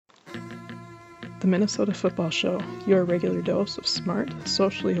The Minnesota Football Show, your regular dose of smart,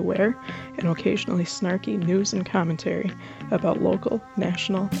 socially aware, and occasionally snarky news and commentary about local,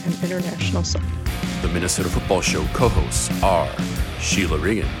 national, and international soccer. The Minnesota Football Show co-hosts are Sheila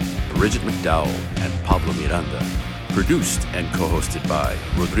Regan, Bridget McDowell, and Pablo Miranda. Produced and co-hosted by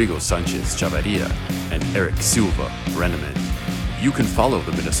Rodrigo Sanchez Chavarria and Eric Silva Brenneman. You can follow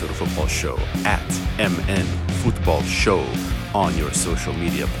the Minnesota Football Show at MN Football Show on your social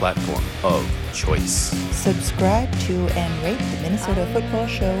media platform of choice. Subscribe to and rate the Minnesota Football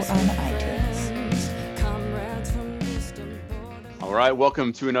Show on iTunes. All right,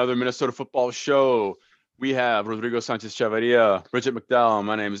 welcome to another Minnesota Football Show. We have Rodrigo Sanchez Chavarria, Bridget McDowell.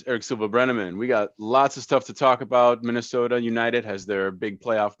 My name is Eric Silva Brenneman. We got lots of stuff to talk about. Minnesota United has their big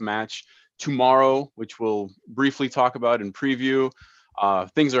playoff match tomorrow, which we'll briefly talk about and preview.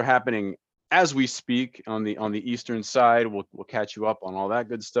 Things are happening as we speak on the eastern side. We'll catch you up on all that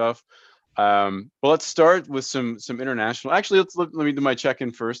good stuff. But let's start with some international. Actually, let me do my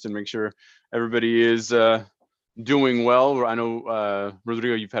check-in first and make sure everybody is doing well. I know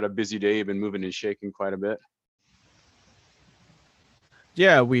Rodrigo, you've had a busy day. You've been moving and shaking quite a bit.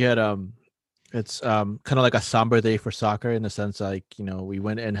 Yeah, we had it's kind of like a somber day for soccer in the sense like, you know, we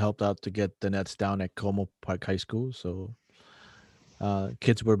went and helped out to get the nets down at Como Park High School. So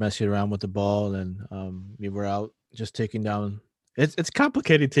kids were messing around with the ball, and we were out just taking down. It's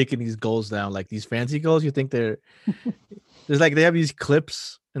complicated taking these goals down, like these fancy goals. You think there's like they have these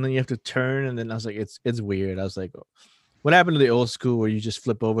clips, and then you have to turn. And then I was like, it's weird. I was like, what happened to the old school where you just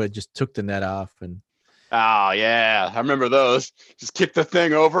flip over and just took the net off? And oh yeah, I remember those. Just kick the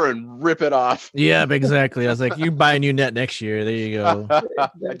thing over and rip it off. Yeah, exactly. I was like, you buy a new net next year. There you go. I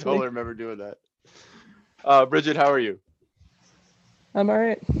totally remember doing that. Bridget, how are you? I'm all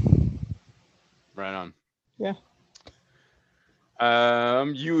right. Right on. Yeah.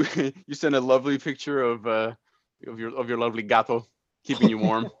 You sent a lovely picture of your lovely gato keeping you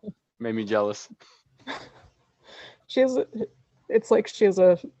warm. Made me jealous. It's like she has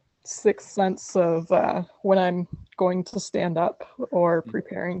a sixth sense of when I'm going to stand up or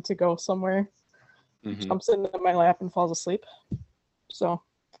preparing to go somewhere. Mm-hmm. Jumps into my lap and falls asleep. So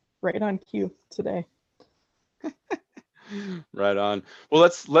right on cue today. Right on. Well,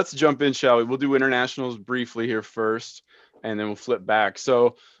 let's jump in, shall we? We'll do internationals briefly here first, and then we'll flip back.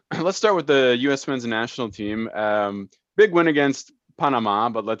 So let's start with the U.S. men's national team. Big win against Panama,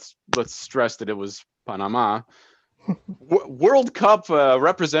 but let's stress that it was Panama. World Cup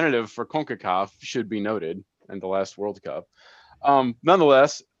representative for CONCACAF should be noted in the last World Cup.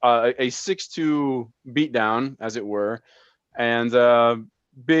 Nonetheless, a 6-2 beatdown, as it were, and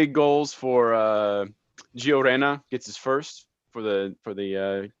big goals for Gio Reyna gets his first for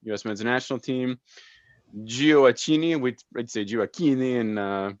the U.S. men's national team. Gio Acchini, we'd say Gio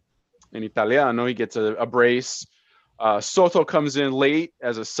Acchini in Italiano, he gets a brace. Soto comes in late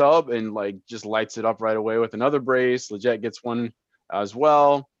as a sub and like just lights it up right away with another brace. Leggett gets one as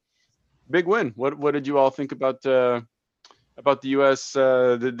well. Big win. What did you all think about the U.S.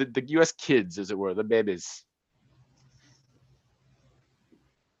 The U.S. kids, as it were, the babies?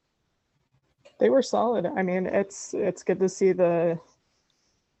 They were solid. I mean, it's good to see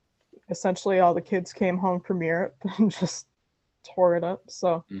essentially all the kids came home from Europe and just tore it up.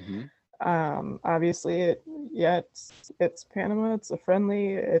 So obviously it's Panama, it's a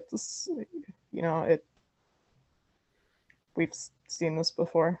friendly, we've seen this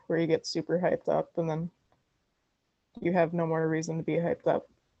before where you get super hyped up and then you have no more reason to be hyped up.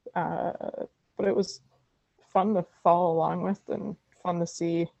 But it was fun to follow along with and fun to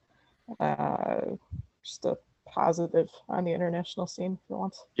see. Just a positive on the international scene for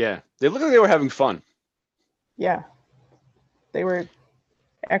once. Yeah, they looked like they were having fun. Yeah, they were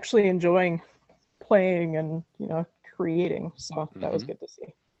actually enjoying playing and creating, so that was good to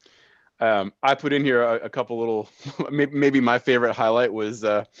see. I put in here a couple little, maybe my favorite highlight was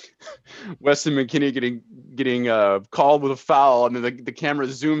Weston McKennie getting called with a foul, and then the camera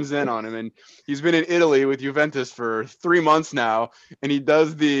zooms in on him, and he's been in Italy with Juventus for 3 months now, and he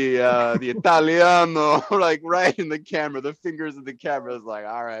does the Italiano like right in the camera. The fingers of the camera is like,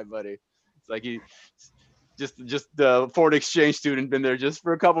 all right, buddy. It's like he just the foreign exchange student, been there just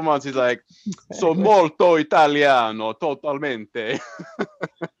for a couple months. He's like, so molto italiano, totalmente.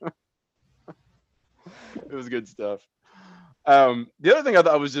 It was good stuff. The other thing I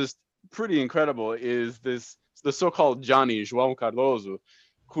thought was just pretty incredible is the so-called Johnny João Cardoso,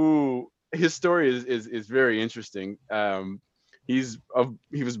 who his story is very interesting. He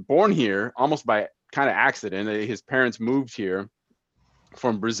was born here almost by kind of accident. His parents moved here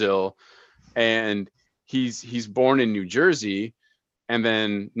from Brazil, and he's born in New Jersey, And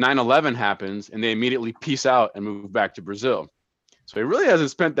then 9/11 happens, and they immediately peace out and move back to Brazil. So he really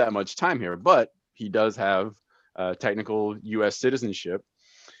hasn't spent that much time here, but he does have technical U.S. citizenship.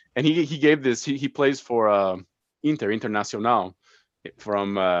 And he gave this. He plays for Internacional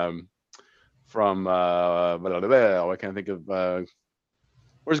from I can't think of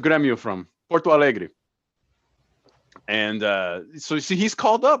where's Grêmio from? Porto Alegre. And so he's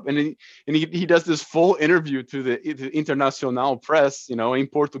called up, and he does this full interview to the Internacional press, in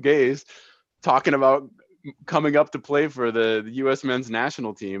Portuguese, talking about coming up to play for the U.S. men's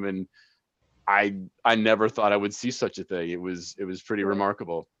national team. And I never thought I would see such a thing. It was pretty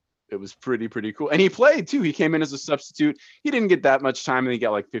remarkable. It was pretty cool. And he played too. He came in as a substitute. He didn't get that much time, and he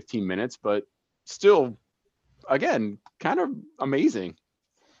got like 15 minutes, but still, again, kind of amazing.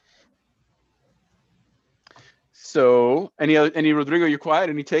 So any Rodrigo, you're quiet.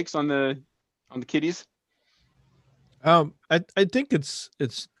 Any takes on the kiddies? I think it's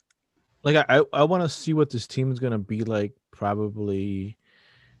like I want to see what this team is gonna be like probably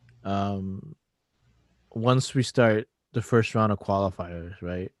once we start the first round of qualifiers,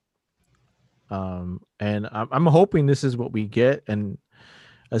 right? And I'm hoping this is what we get. And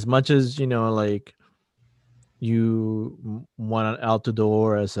as much as like you want an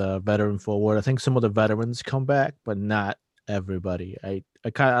Altidore as a veteran forward, I think some of the veterans come back, but not everybody. I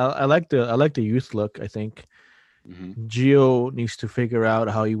like the youth look. I think Gio needs to figure out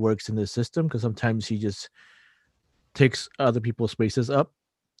how he works in the system, because sometimes he just takes other people's spaces up,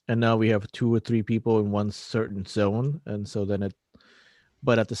 and now we have 2 or 3 people in one certain zone, and so then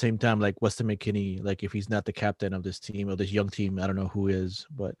but at the same time, like Weston McKennie, like if he's not the captain of this team or this young team, I don't know who is,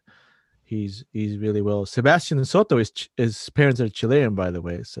 but he's really well. Sebastian Soto, his parents are Chilean, by the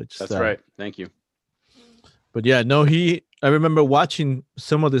way. So that's right. Thank you. But yeah, no, I remember watching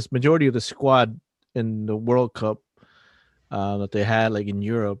some of this majority of the squad in the World Cup that they had like in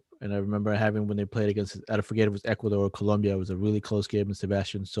Europe. And I remember having, when they played against, I forget if it was Ecuador or Colombia, it was a really close game, and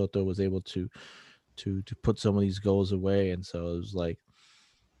Sebastian Soto was able to put some of these goals away. And so it was like,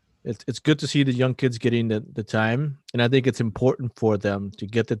 it's good to see the young kids getting the time. And I think it's important for them to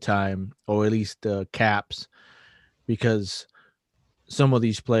get the time, or at least the caps, because some of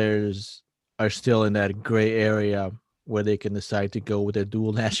these players are still in that gray area where they can decide to go with their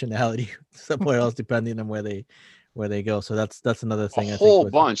dual nationality somewhere else, depending on where they go. So that's another thing. A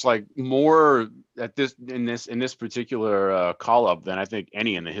whole bunch, like more at in this particular call up than I think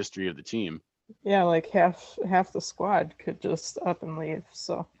any in the history of the team. Yeah, like half the squad could just up and leave.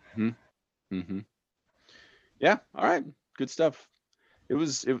 So. Yeah. All right. Good stuff.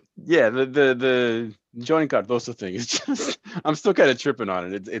 The Johnny Cardoso thing is just, I'm still kind of tripping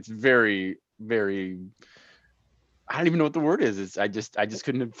on it. It's very, very, I don't even know what the word is. I just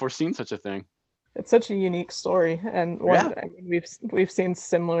couldn't have foreseen such a thing. It's such a unique story, and I mean, we've seen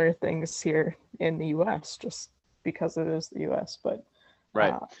similar things here in the U.S. just because it is the U.S. But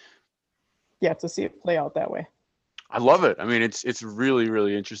right, to see it play out that way. I love it. I mean, it's really,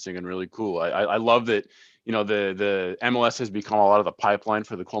 really interesting and really cool. I love that, the MLS has become a lot of the pipeline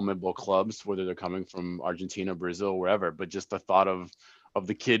for the Conmebol clubs, whether they're coming from Argentina, Brazil, wherever. But just the thought of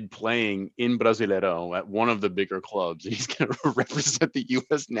the kid playing in Brasileirão at one of the bigger clubs, and he's going to represent the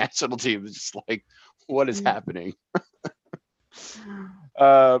U.S. national team. It's just like, what is happening?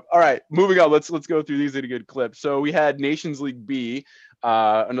 All right, moving on. Let's go through these in a good clip. So we had Nations League B.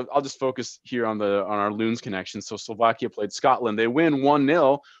 And I'll just focus here on our Loons connection. So Slovakia played Scotland. They win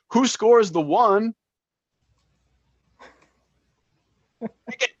 1-0. Who scores the one?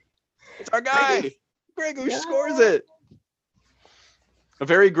 It's our guy, Gregush scores it. A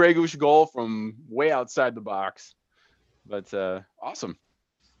very Gregush goal from way outside the box, but awesome.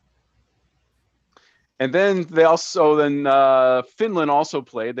 And then Finland also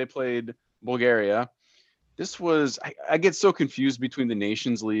played. They played Bulgaria. This was, I get so confused between the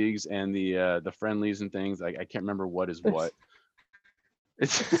Nations Leagues and the friendlies and things. I can't remember what is what.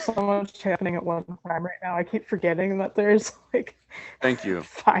 It's so much happening at one time right now. I keep forgetting that there's like thank you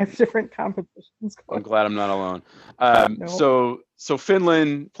 5 different competitions going. I'm glad I'm not alone. So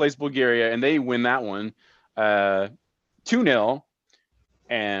Finland plays Bulgaria, and they win that one 2-0.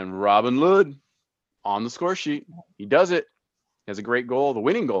 And Robin Lod on the score sheet. He does it. He has a great goal, the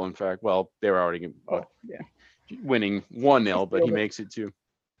winning goal, in fact. Well, they were already winning 1-0, but he makes it too.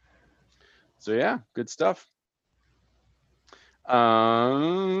 So yeah, good stuff.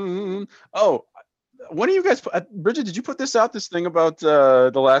 One of you guys, Bridget, did you put this thing about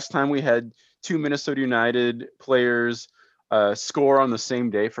the last time we had 2 Minnesota United players score on the same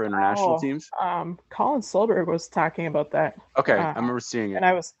day for international teams? Colin Solberg was talking about that. Okay, I remember seeing it. And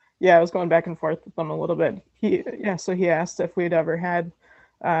I was yeah, I was going back and forth with them a little bit. So he asked if we'd ever had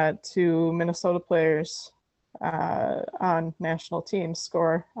two Minnesota players on national teams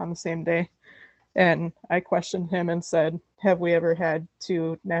score on the same day. And I questioned him and said, have we ever had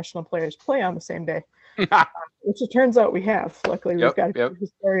two national players play on the same day? Which it turns out we have. Luckily, we've got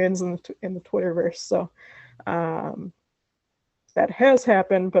historians in the Twitterverse. So that has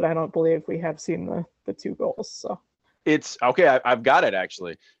happened, but I don't believe we have seen the two goals. So it's okay. I've got it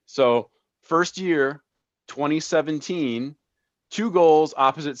actually. So first year, 2017, 2 goals,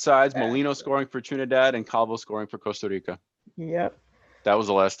 opposite sides. Molino scoring for Trinidad and Calvo scoring for Costa Rica. Yep. That was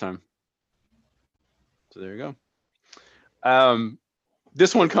the last time. So there you go.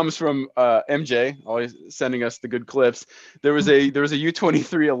 This one comes from MJ, always sending us the good clips. There was a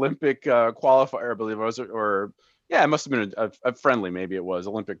U23 Olympic qualifier, I believe it was, or yeah, it must have been a friendly, maybe it was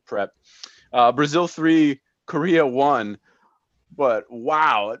Olympic prep. Brazil 3, Korea 1. But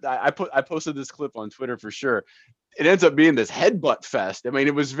wow, I posted this clip on Twitter for sure. It ends up being this headbutt fest. I mean,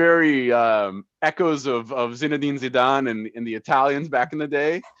 it was very echoes of Zinedine Zidane and the Italians back in the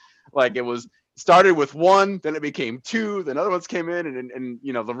day. Like it was started with 1, then it became 2, then other ones came in, and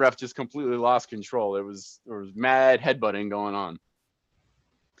you know the ref just completely lost control. There was mad headbutting going on.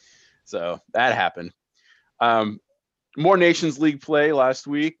 So that happened. More Nations League play last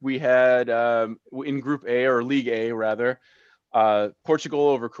week. We had in Group A, or League A rather, Portugal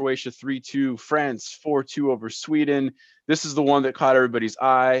over Croatia 3-2, France 4-2 over Sweden. This is the one that caught everybody's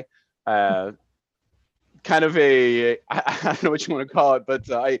eye. Kind of I don't know what you want to call it, but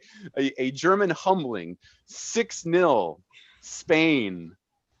a German humbling 6-0 Spain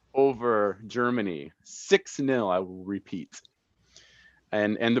over Germany. 6-0, I will repeat.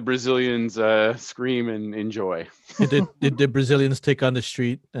 And the Brazilians scream and enjoy. Did the Brazilians take on the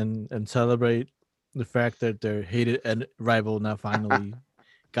street and celebrate the fact that their hated rival now finally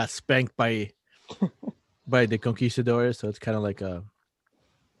got spanked by the conquistadors? So it's kind of like a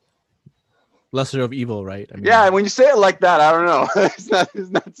lesser of evil, right? I mean, yeah, when you say it like that, I don't know.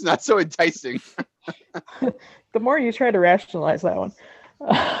 It's not so enticing. The more you try to rationalize that one.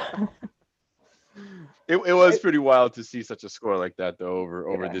 It was pretty wild to see such a score like that, though,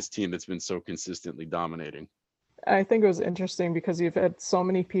 over this team that's been so consistently dominating. I think it was interesting because you've had so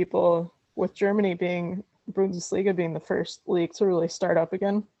many people, with Germany being Bundesliga being the first league to really start up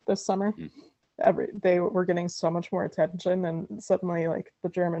again this summer. They were getting so much more attention, and suddenly like the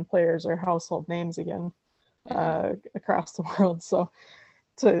German players are household names again across the world. So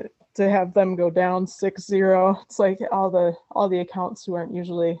to have them go down 6-0, it's like all the accounts who aren't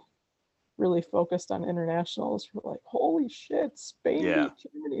usually really focused on internationals were like, holy shit, Spain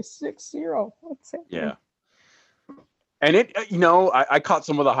beat Germany 6-0. What's happening? Yeah. And I caught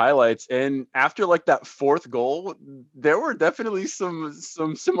some of the highlights, and after like that 4th goal, there were definitely some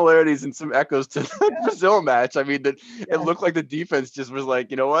similarities and some echoes to the Brazil match. I mean, it looked like the defense just was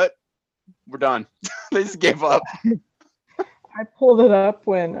like, you know what, we're done. They just gave up. I pulled it up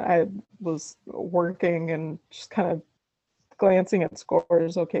when I was working and just kind of glancing at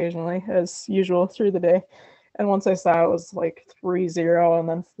scores occasionally, as usual, through the day. And once I saw it was like 3-0 and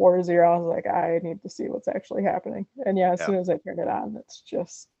then 4-0, I was like, I need to see what's actually happening. And as soon as I turned it on, it's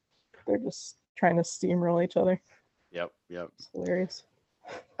just, they're just trying to steamroll each other. Yep. It's hilarious.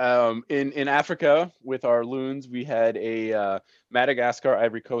 In Africa with our loons, we had a Madagascar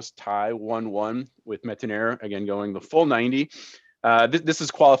Ivory Coast tie 1-1 with Metenaire again going the full 90. This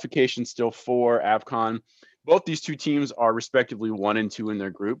is qualification still for AFCON. Both these two teams are respectively 1 and 2 in their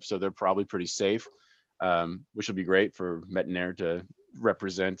group, so they're probably pretty safe, which will be great for Metenaire to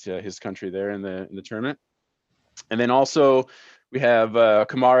represent his country there in the tournament. And then also we have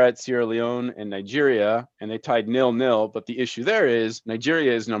Kamarat, Sierra Leone, and Nigeria, and they tied 0-0. But the issue there is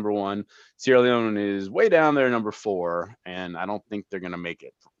Nigeria is number 1, Sierra Leone is way down there, number 4, and I don't think they're going to make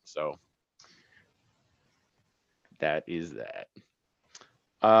it. So that is that.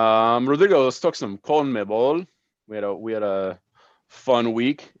 Rodrigo, let's talk some Conmebol. We had a fun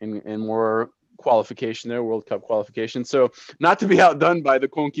week in more qualification there, World Cup qualification. So not to be outdone by the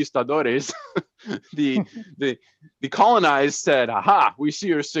conquistadores, the colonized said, "Aha, we see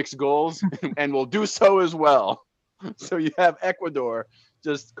your 6 goals, and we'll do so as well." So you have Ecuador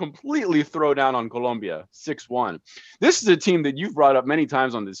just completely throw down on Colombia 6-1. This is a team that you've brought up many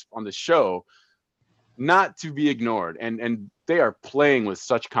times on this show, not to be ignored, and they are playing with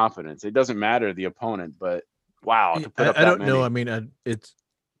such confidence. It doesn't matter the opponent, but wow, to put up I don't many. know. I mean, it's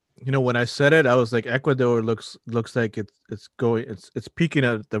when I said it, I was like, Ecuador looks like it's peaking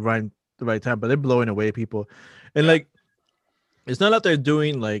at the right time, but they're blowing away people, and like it's not that they're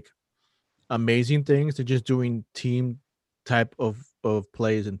doing like amazing things. They're just doing team type of of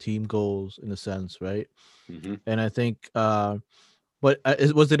plays and team goals in a sense, right? Mm-hmm. And I think,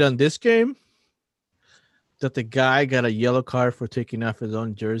 was it on this game that the guy got a yellow card for taking off his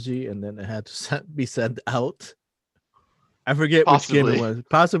own jersey and then it had to be sent out? I forget which game it was.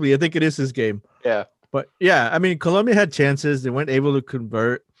 Possibly, I think it is this game. Yeah. But yeah, I mean, Colombia had chances. They weren't able to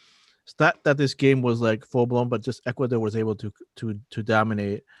convert. It's not that this game was like full blown, but just Ecuador was able to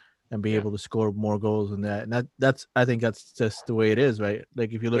dominate and be able to score more goals than that. And that's I think that's just the way it is, right?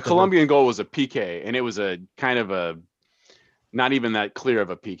 Like if you look, the Colombian goal was a PK, and it was a kind of a not even that clear of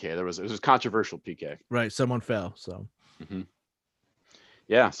a PK. It was a controversial PK. Right, someone fell. So. Mm-hmm.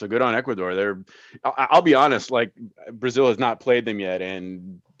 Yeah, so good on Ecuador. I'll be honest, like Brazil has not played them yet,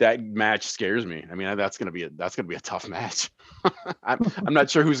 and that match scares me. I mean, that's gonna be a tough match. I'm not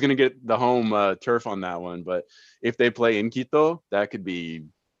sure who's gonna get the home turf on that one, but if they play in Quito, that could be,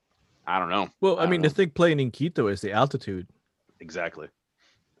 I don't know. Well, I mean, the thing playing in Quito is the altitude. Exactly.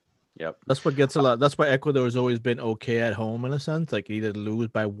 Yep. That's what gets a lot. That's why Ecuador has always been okay at home in a sense, like either lose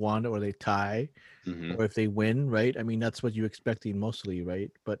by 1 or they tie. Mm-hmm. Or if they win, right? I mean, that's what you're expecting mostly, right?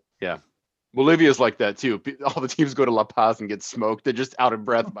 But yeah, Bolivia's like that too. All the teams go to La Paz and get smoked. They're just out of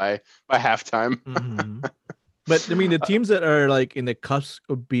breath by halftime. Mm-hmm. But I mean, the teams that are like in the cusp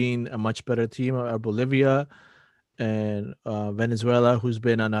of being a much better team are Bolivia and Venezuela, who's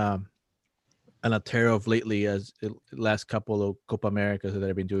been on a tear of lately as the last couple of Copa Americas that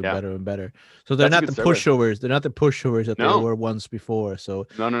have been doing better and better. So they're not the pushovers. They're not the pushovers that they were once before. So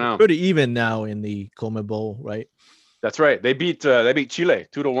no. Pretty even now in the Conmebol, right? That's right. They beat Chile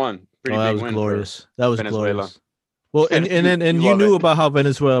 2-1. Pretty that big was win. Glorious. That was Venezuela. Glorious. Well, and you knew about how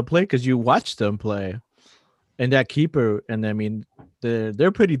Venezuela played because you watched them play, and that keeper. And I mean, they're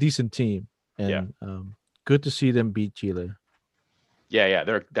a pretty decent team, and good to see them beat Chile. Yeah,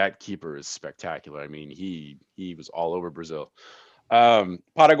 that keeper is spectacular. I mean, he was all over Brazil.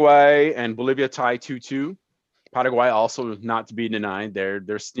 Paraguay and Bolivia tie 2-2. Paraguay also not to be denied.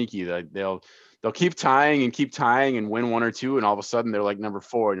 They're sneaky. They'll keep tying and win 1 or 2, and all of a sudden they're like number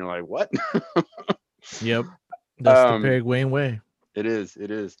 4, and you're like, what? Yep, that's the Paraguayan way. It is.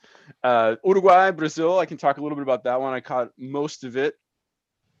 Uruguay, Brazil. I can talk a little bit about that one. I caught most of it.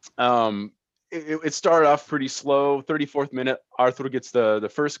 It started off pretty slow. 34th minute, Arthur gets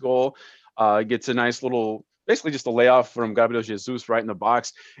the first goal. Gets a nice little, basically just a layoff from Gabriel Jesus right in the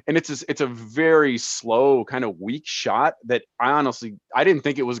box, and it's a very slow, kind of weak shot that I didn't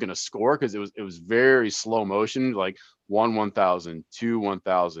think it was going to score because it was very slow motion, like 1,000, 2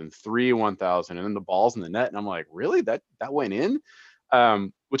 1,000, 3 1,000, and then the ball's in the net, and I'm like, really, that went in,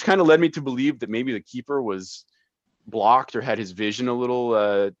 which kind of led me to believe that maybe the keeper was blocked or had his vision a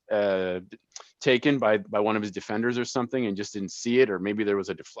little taken by one of his defenders or something and just didn't see it, or maybe there was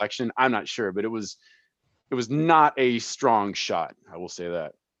a deflection. I'm not sure, but it was not a strong shot, I will say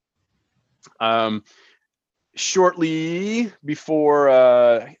that. Shortly before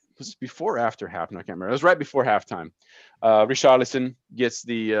was it before or after half? No, I can't remember. It was right before halftime. Richarlison gets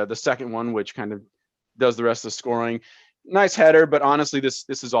the second one, which kind of does the rest of the scoring. Nice header, but honestly, this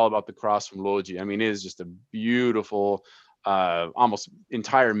is all about the cross from Logi. I mean, it is just a beautiful, almost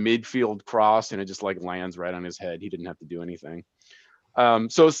entire midfield cross, and it just like lands right on his head. He didn't have to do anything.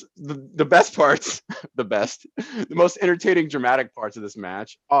 So the best parts, the most entertaining, dramatic parts of this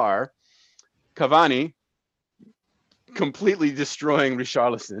match are Cavani completely destroying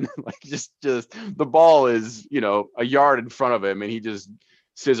Richarlison. Like just the ball is, a yard in front of him, and he just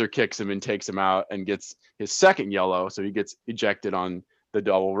scissor kicks him and takes him out and gets his second yellow. So he gets ejected on the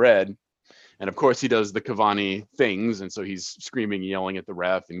double red. And of course he does the Cavani things. And so he's screaming, yelling at the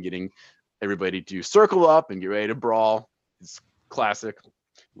ref and getting everybody to circle up and get ready to brawl. It's classic.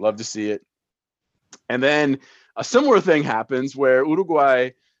 Love to see it. And then a similar thing happens where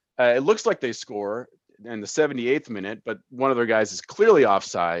Uruguay, it looks like they score in the 78th minute, but one of their guys is clearly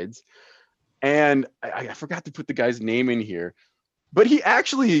offsides. And I forgot to put the guy's name in here, but he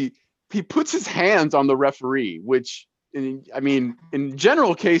puts his hands on the referee, which in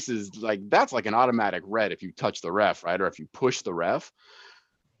general cases, like that's like an automatic red if you touch the ref, right? Or if you push the ref.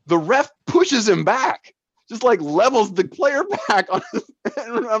 The ref pushes him back, just like levels the player back on his,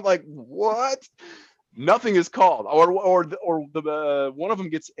 and I'm like, what? Nothing is called. Or the one of them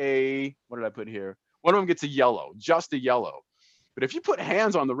gets what did I put here? One of them gets a yellow, just a yellow. But if you put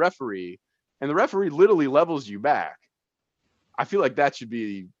hands on the referee and the referee literally levels you back, I feel like that should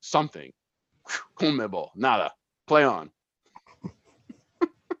be something. Conmebol, nada. Play on.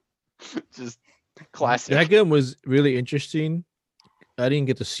 Just classic. That game was really interesting. I didn't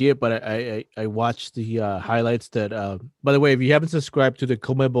get to see it, but I watched the highlights that by the way, if you haven't subscribed to the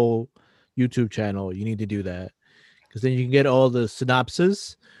Conmebol YouTube channel, you need to do that. because then you can get all the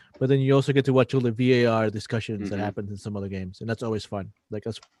synopsis, but then you also get to watch all the VAR discussions that happens in some other games, and that's always fun. Like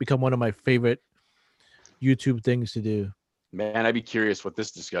that's become one of my favorite YouTube things to do. Man, I'd be curious what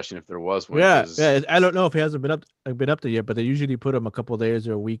this discussion, if there was one. Yeah. I don't know if it hasn't been up there yet, but they usually put them a couple of days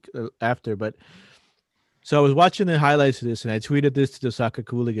or a week after. But so I was watching the highlights of this, and I tweeted this to the soccer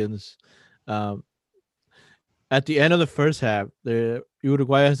hooligans. At the end of the first half, the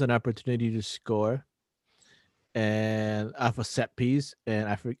Uruguay has an opportunity to score, and off a set piece,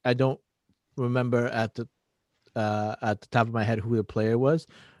 and I don't remember at the top of my head who the player was,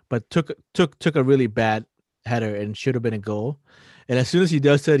 but took a really bad header and should have been a goal. And as soon as he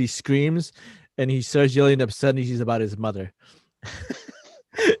does that, he screams and he starts yelling obscenities about his mother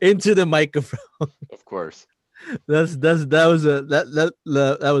into the microphone. Of course. That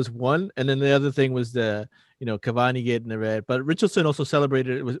was one. And then the other thing was the Cavani getting the red. But Richardson also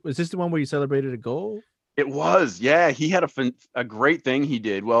celebrated. Was this the one where he celebrated a goal? It was, yeah. He had a great thing he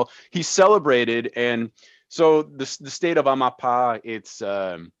did. Well, he celebrated, and so the state of Amapá, it's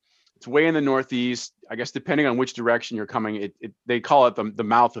way in the northeast. I guess depending on which direction you're coming, they call it the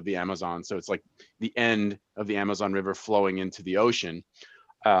mouth of the Amazon. So it's like the end of the Amazon River flowing into the ocean,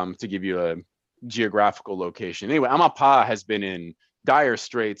 to give you a geographical location. Anyway, Amapá has been in dire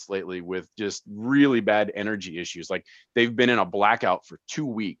straits lately with just really bad energy issues. Like they've been in a blackout for 2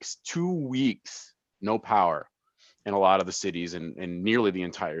 weeks. 2 weeks, no power in a lot of the cities and nearly the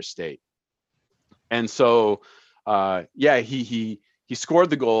entire state. And so, he scored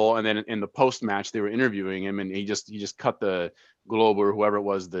the goal, and then in the post-match they were interviewing him, and he just cut the Globe or whoever it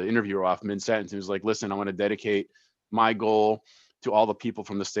was, the interviewer, off mid-sentence. He was like, "Listen, I want to dedicate my goal to all the people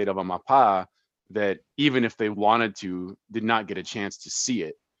from the state of Amapá that even if they wanted to, did not get a chance to see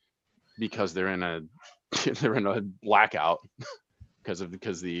it because they're in a blackout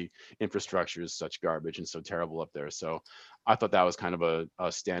because the infrastructure is such garbage and so terrible up there." So I thought that was kind of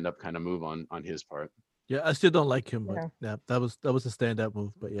a stand-up kind of move on his part. Yeah, I still don't like him, but yeah, that was a stand-up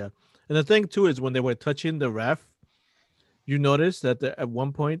move. But yeah, and the thing too is when they were touching the ref, you notice that at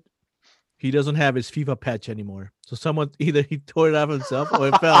one point he doesn't have his FIFA patch anymore. So someone either he tore it off himself or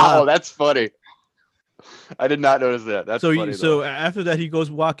it fell off. Oh, that's funny. I did not notice that. That's funny. So after that, he goes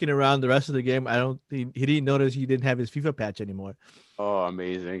walking around the rest of the game. He didn't notice he didn't have his FIFA patch anymore. Oh,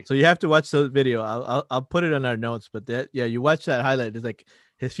 amazing. So you have to watch the video. I'll put it on our notes. But you watch that highlight. It's like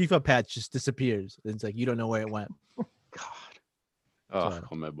his FIFA patch just disappears. It's like you don't know where it went. God. Oh,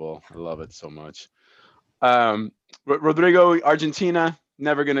 Conmebol. I love it so much. Rodrigo, Argentina,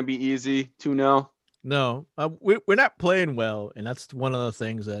 never going to be easy. 2-0. No, we're not playing well, and that's one of the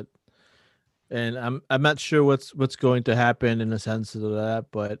things that. And I'm not sure what's going to happen in the sense of that,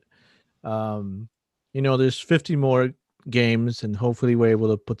 but there's 50 more games, and hopefully we're able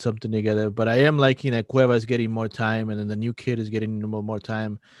to put something together. But I am liking that Cueva is getting more time, and then the new kid is getting more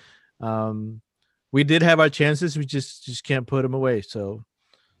time. We did have our chances, we just can't put them away. So,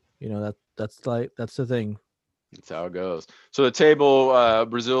 that's the thing. That's how it goes. So the table,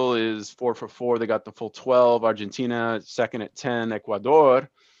 Brazil is 4 for 4. They got the full 12. Argentina second at 10. Ecuador.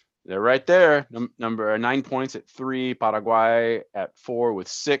 They're right there. Number 9 points at 3. Paraguay at 4 with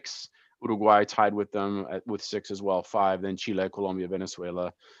 6. Uruguay tied with them with 6 as well, 5. Then Chile, Colombia,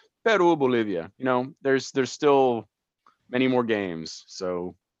 Venezuela, Peru, Bolivia. There's still many more games.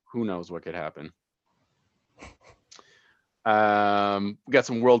 So who knows what could happen. We got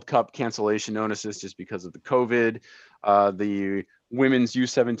some World Cup cancellation notices just because of the COVID. The women's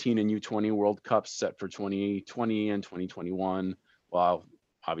U17 and U20 World Cups set for 2020 and 2021. Well,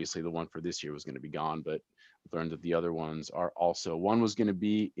 obviously the one for this year was going to be gone, but we learned that the other ones are also. One was going to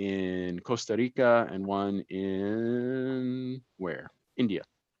be in Costa Rica and one in India.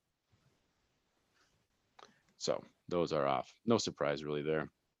 So those are off. No surprise really there.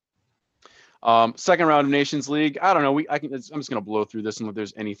 Second round of Nations League. I don't know. I'm just going to blow through this and if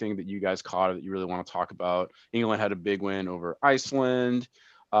there's anything that you guys caught or that you really want to talk about. England had a big win over Iceland.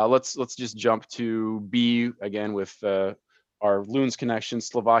 Let's just jump to B again with our Loons connection.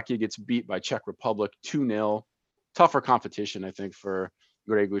 Slovakia gets beat by Czech Republic 2-0. Tougher competition, I think, for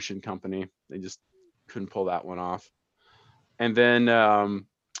Grey Goose and company. They just couldn't pull that one off. And then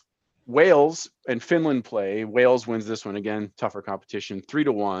Wales and Finland play. Wales wins this one again. Tougher competition,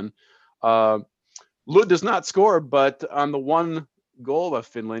 3-1. Lud does not score, but on the one goal of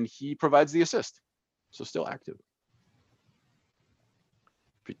Finland, he provides the assist. So still active.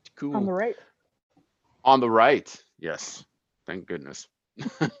 Pretty cool. On the right. On the right, yes. Thank goodness.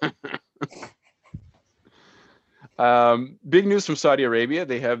 Big news from Saudi Arabia.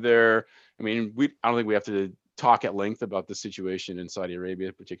 They have their, I don't think we have to talk at length about the situation in Saudi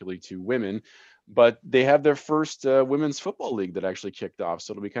Arabia, particularly to women. but they have their first women's football league that actually kicked off.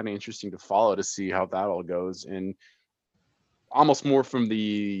 So it'll be kind of interesting to follow to see how that all goes, and almost more from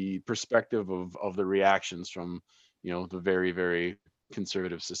the perspective of the reactions from, the very, very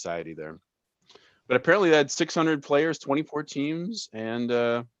conservative society there. But apparently they had 600 players, 24 teams, and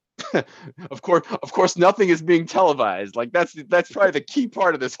of course, nothing is being televised. Like that's probably the key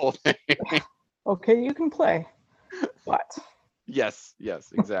part of this whole thing. Okay, you can play, but yes,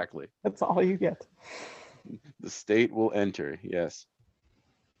 exactly. That's all you get. The state will enter. Yes.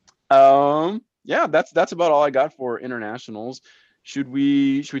 Yeah, that's about all I got for internationals. Should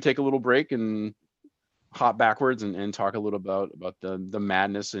we take a little break and hop backwards and talk a little about the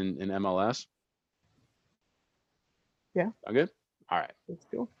madness in MLS? Yeah. Sound good? All right. Let's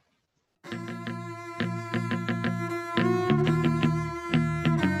go.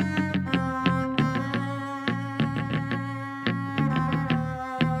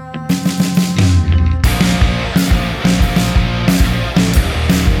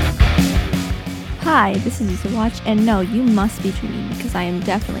 Hi, this is Issa Watch, and no, you must be dreaming because I am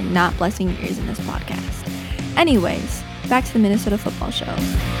definitely not blessing your ears in this podcast. Anyways, back to the Minnesota Football Show.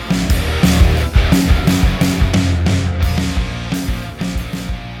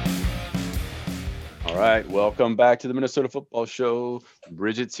 All right, welcome back to the Minnesota Football Show.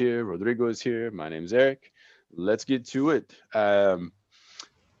 Bridget's here, Rodrigo is here. My name's Eric. Let's get to it.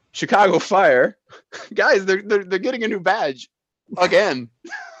 Chicago Fire, guys, they're getting a new badge again.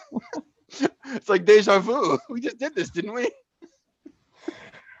 It's like deja vu. We just did this, didn't we?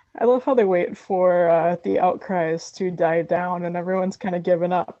 I love how they wait for the outcries to die down and everyone's kind of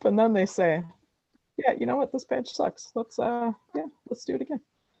given up, and then they say, "Yeah, you know what? This badge sucks. Let's do it again."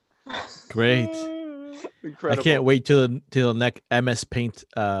 Great. Incredible. I can't wait till the next MS Paint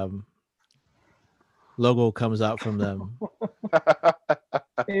logo comes out from them.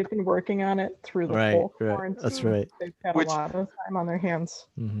 They've been working on it through the whole quarantine. That's right. They've had a lot of time on their hands.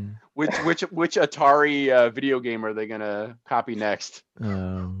 Mm-hmm. Which Atari video game are they gonna copy next?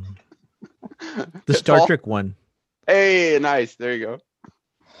 The Star Trek one. Hey, nice. There you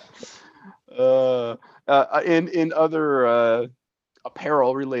go. In other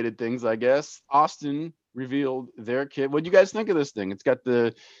apparel related things, I guess, Austin revealed their kit. What do you guys think of this thing? It's got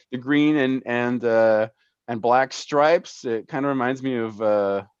the green and black stripes. It kind of reminds me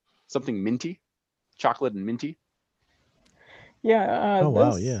of something minty, chocolate and minty. Yeah.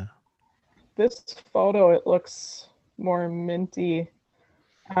 Wow, yeah. This photo, it looks more minty.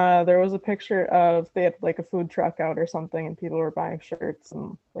 There was a picture of, they had like a food truck out or something, and people were buying shirts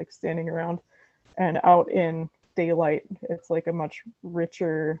and like standing around, and out in daylight, it's like a much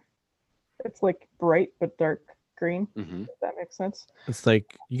richer, it's like bright but dark green. Mm-hmm. If that makes sense. It's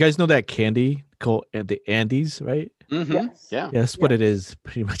like, you guys know that candy called the Andes, right? Mm-hmm. Yes. Yeah. That's what it is.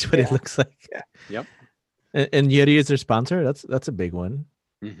 Pretty much what it looks like. Yeah. Yep. And Yeti is their sponsor. That's a big one.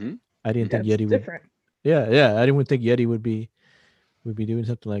 Mm-hmm. I didn't think Yeti would. Different. Yeah. I didn't think Yeti would be doing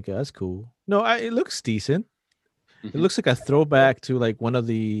something like that. That's cool. No, it looks decent. Mm-hmm. It looks like a throwback to like one of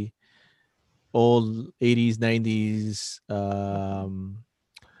the old 80s, 90s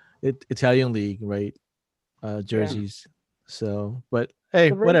Italian league, right? Jerseys. Yeah. So, but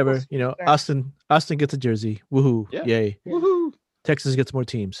hey, whatever. Austin gets a jersey. Woohoo! Yeah. Yay! Woohoo! Texas gets more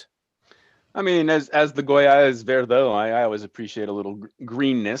teams. I mean, as the Goya is Verde, I always appreciate a little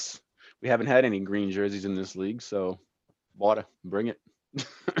greenness. We haven't had any green jerseys in this league, so water, bring it.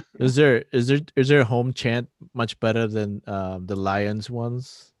 Is there a home chant much better than the Lions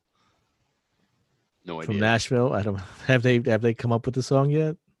ones? No idea. From Nashville. I don't have they come up with the song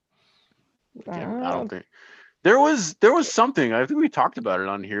yet? I don't think there was something. I think we talked about it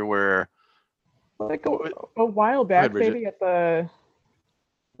on here where like a while back, maybe at the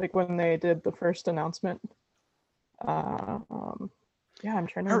like when they did the first announcement. Yeah, I'm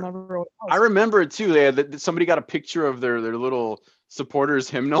trying to remember what it was. I remember it too. They had somebody got a picture of their little supporters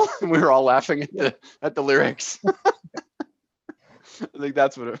hymnal, and we were all laughing at the lyrics. I think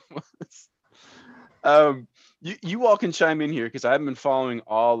that's what it was. You all can chime in here because I haven't been following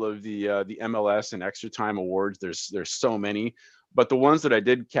all of the MLS and Extra Time awards. There's so many, but the ones that I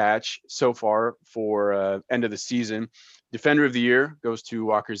did catch so far for end of the season, Defender of the Year goes to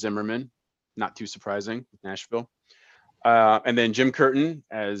Walker Zimmerman. Not too surprising, Nashville. And then Jim Curtin,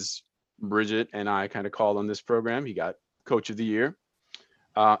 as Bridget and I kind of called on this program, he got Coach of the Year.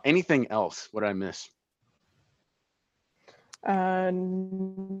 Anything else? What did I miss?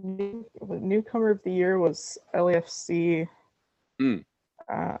 Newcomer of the Year was LAFC. Oh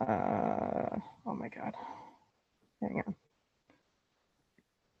my God. Hang on.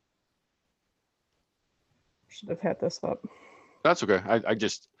 Should have had this up. That's okay. I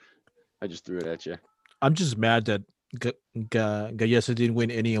just I just threw it at you. I'm just mad that Gallesa didn't win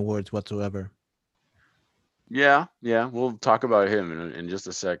any awards whatsoever. Yeah. We'll talk about him in just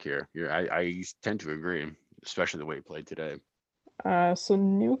a sec here. I tend to agree, especially the way he played today. So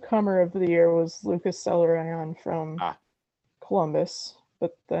newcomer of the year was Lucas Celerion from Columbus,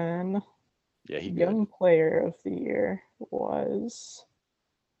 but then young player of the year was,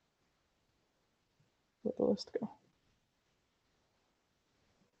 where'd the list go?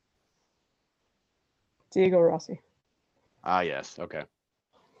 Diego Rossi. Yes. Okay.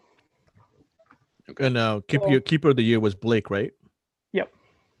 And keeper of the year was Blake, right? Yep.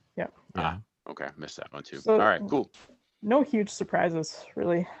 Yeah. Okay. Missed that one too. So, all right. Cool. No huge surprises,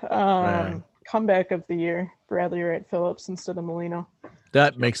 really. Right. Comeback of the year, Bradley Wright Phillips instead of Molino.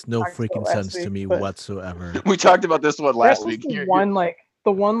 That makes no freaking sense to me whatsoever. We talked about this one last week. The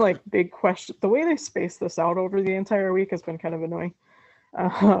one big question. The way they space this out over the entire week has been kind of annoying.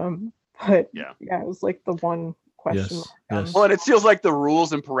 But it was like the one question. Yes. Well, and it feels like the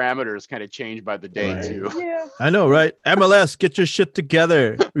rules and parameters kind of change by the day too. Yeah. I know, right? MLS, get your shit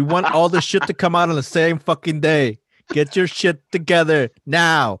together. We want all the shit to come out on the same fucking day. Get your shit together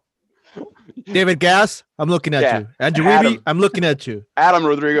now. David Gass, I'm looking at you. Andrew Weeby, I'm looking at you. Adam,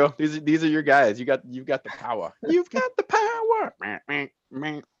 Rodrigo, these are your guys. You've got the power. You've got the power.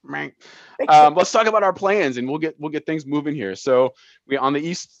 Let's talk about our plans, and we'll get things moving here. So we on the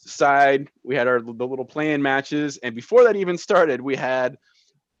east side, we had the little play-in matches, and before that even started, we had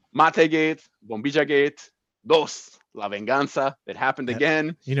Mate Gate, Bombilla Gate, Dos, La Venganza. It happened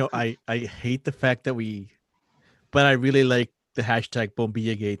again. You know, I hate the fact that but I really like the hashtag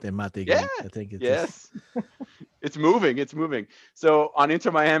Bombilla Gate and Mate Gate. I think it's it's moving. So on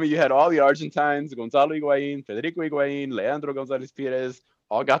Inter Miami, you had all the Argentines, Gonzalo Higuain, Federico Higuain, Leandro Gonzalez Perez,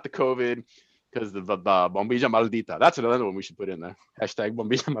 all got the COVID because of the Bombilla Maldita. That's another one we should put in there. Hashtag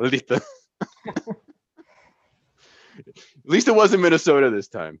Bombilla Maldita. At least it wasn't Minnesota this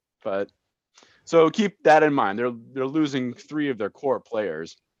time. But so keep that in mind. They're losing 3 of their core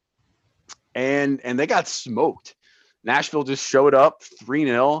players. And they got smoked. Nashville just showed up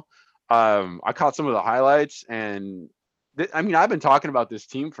 3-0. I caught some of the highlights, and I've been talking about this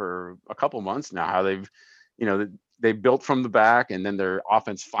team for a couple months now, how they've, they built from the back, and then their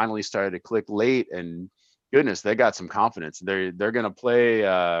offense finally started to click late, and goodness, they got some confidence. They're going to play,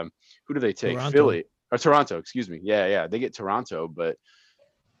 who do they take? Toronto, excuse me. Yeah. They get Toronto, but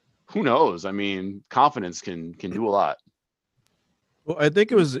who knows? I mean, confidence can do a lot. Well, I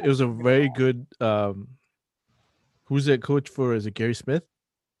think it was a very good, who's that coach for? Is it Gary Smith?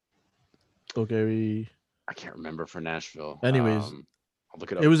 Oh, Gary. I can't remember for Nashville. Anyways, I'll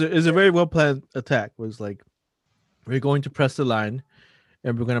look it up. It was a very well planned attack. It was like, we're going to press the line,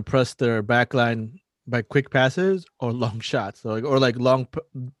 and we're going to press their back line by quick passes or long shots, or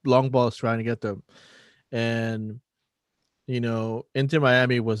long balls trying to get them. And Inter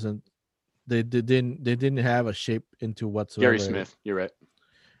Miami wasn't. They didn't have a shape into whatsoever. Gary Smith, you're right.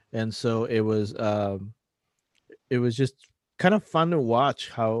 And so it was just kind of fun to watch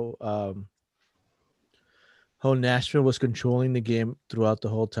how Nashville was controlling the game throughout the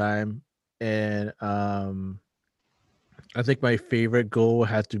whole time. And I think my favorite goal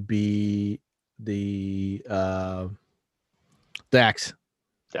had to be the Dax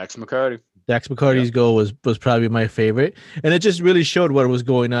McCarty. Dax McCarty's goal was probably my favorite, and it just really showed what was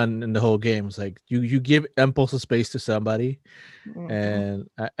going on in the whole game. It's like you give impulse of space to somebody, and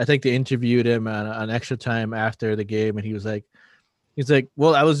I think they interviewed him on extra time after the game, and he's like,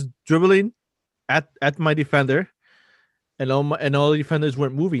 well, I was dribbling at my defender, and all the defenders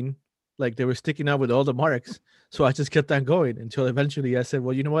weren't moving, like they were sticking out with all the marks, so I just kept on going until eventually I said,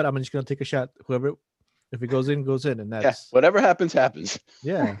 well, you know what, I'm just gonna take a shot. Whoever, if it goes in, goes in, and that's whatever happens.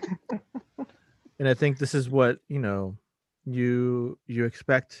 Yeah. And I think this is what you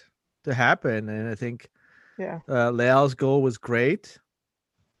expect to happen, and I think Leal's goal was great,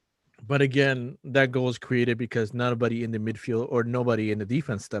 but again, that goal was created because nobody in the midfield or nobody in the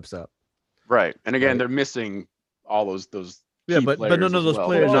defense steps up. Right, and again, they're missing all those. But none of those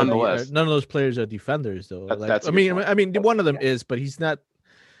players none of those players are defenders though. I mean, one of them is, but he's not.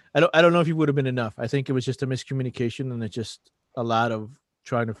 I don't know if he would have been enough. I think it was just a miscommunication, and it's just a lot of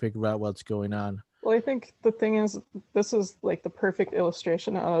trying to figure out what's going on. Well, I think the thing is, this is like the perfect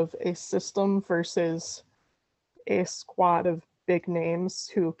illustration of a system versus a squad of big names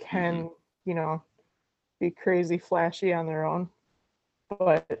who can, be crazy flashy on their own,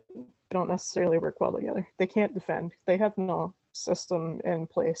 but don't necessarily work well together. They can't defend. They have no system in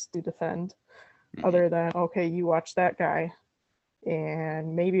place to defend other than, okay, you watch that guy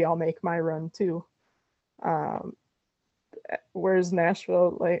and maybe I'll make my run too. Whereas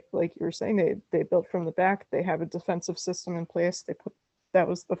Nashville, like you were saying, they built from the back. They have a defensive system in place. That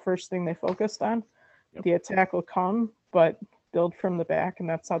was the first thing they focused on. Yep. The attack will come, but build from the back, and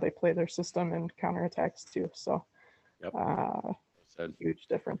that's how they play their system and counterattacks too. So, huge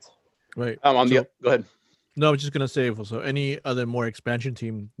difference. Right. Go ahead. No, I was just gonna say, so any other more expansion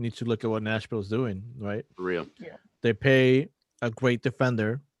team needs to look at what Nashville's doing, right? For real. Yeah. They pay a great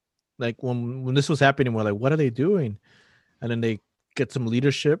defender. Like when this was happening, we're like, what are they doing? And then they get some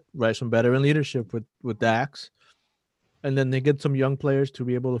leadership, right? Some veteran leadership with Dax. And then they get some young players to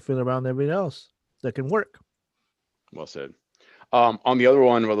be able to fill around everything else that can work. Well said. On the other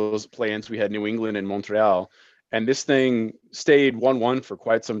one of those play-ins, we had New England and Montreal. And this thing stayed 1-1 for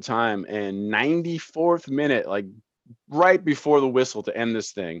quite some time. And 94th minute, like right before the whistle to end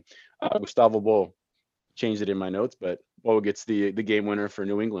this thing, Gustavo Bo changed it in my notes, but Bo gets the game winner for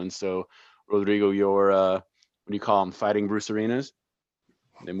New England. So, Rodrigo, your, what do you call them, Fighting Bruce Arenas?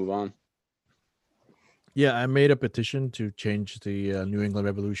 They move on. Yeah, I made a petition to change the New England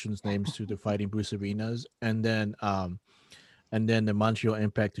Revolution's names to the Fighting Bruce Arenas, and then the Montreal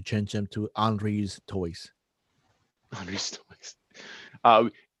Impact to change them to Henri's Toys. Henri's Toys.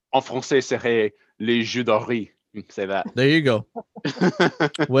 En français, serait les Jeux d'Henri. Say that. There you go.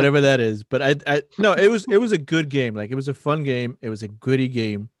 Whatever that is, but I no, it was a good game. Like it was a fun game. It was a gritty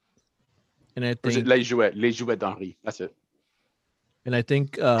game, and I think les jouets d'Henri. That's it. And I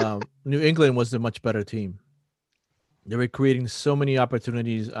think New England was the much better team. They were creating so many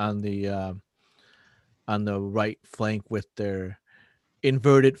opportunities on the right flank with their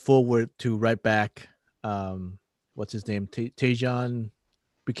inverted forward to right back. What's his name? Tajon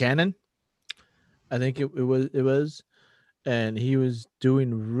Buchanan. I think it was, and he was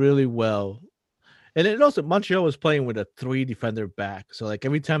doing really well. And then also Montreal was playing with a 3 defender back. So like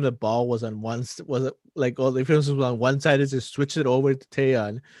every time the ball was on all the influence was on one side, is just switch it over to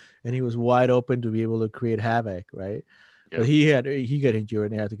Tayon, and he was wide open to be able to create havoc, right? Yeah. But he got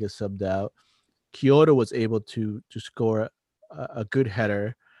injured and had to get subbed out. Kyoto was able to score a good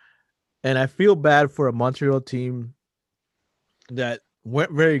header. And I feel bad for a Montreal team that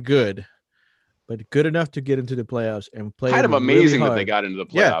weren't very good, but good enough to get into the playoffs and play. Kind of amazing that they got into the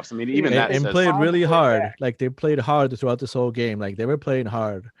playoffs. Yeah. I mean, even that and played really hard. Like they played hard throughout this whole game. Like they were playing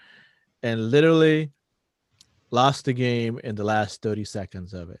hard, and literally lost the game in the last 30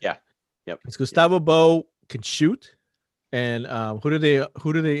 seconds of it. Yeah, yep. It's Gustavo Bo can shoot, and who do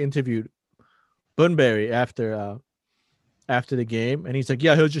they interview? Bunbury after the game, and he's like,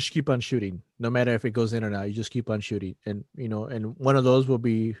 yeah, he'll just keep on shooting, no matter if it goes in or not. You just keep on shooting, and and one of those will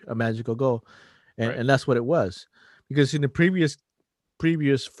be a magical goal. And that's what it was, because in the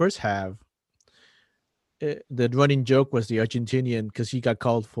previous first half, the running joke was the Argentinian, because he got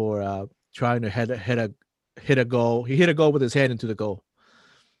called for trying to hit a goal. He hit a goal with his hand into the goal,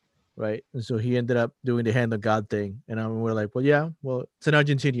 right? And so he ended up doing the hand of God thing. And we're like, well, it's an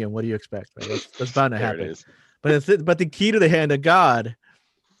Argentinian. What do you expect? Right? That's bound to happen. But the key to the hand of God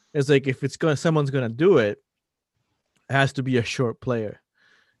is like if someone's gonna do it, it has to be a short player.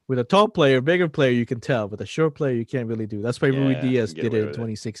 With a tall player, bigger player, you can tell. With a short player, you can't really do. That's why Rui Diaz did it in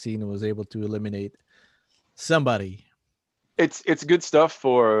 2016 and was able to eliminate somebody. It's good stuff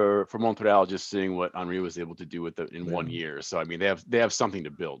for Montreal, just seeing what Henri was able to do with it in 1 year. So I mean, they have something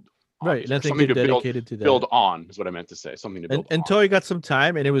to build. Right, and I think they're dedicated to that. Build on is what I meant to say. Something to build. And Toy got some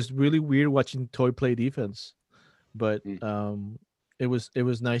time, and it was really weird watching Toy play defense, but it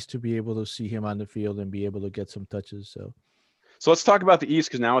was nice to be able to see him on the field and be able to get some touches. So let's talk about the East,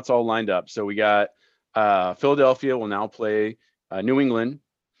 because now it's all lined up. So we got Philadelphia will now play New England.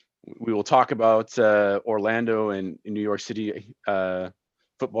 We will talk about Orlando and New York City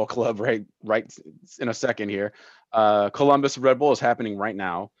Football Club right in a second here. Columbus Red Bull is happening right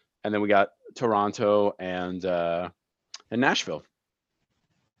now, and then we got Toronto and Nashville.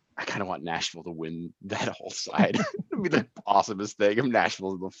 I kind of want Nashville to win that whole side. It'd be the awesomest thing if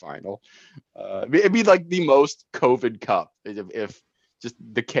Nashville's in the final. It'd be like the most COVID Cup if just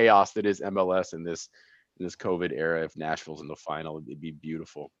the chaos that is MLS in this COVID era. If Nashville's in the final, it'd be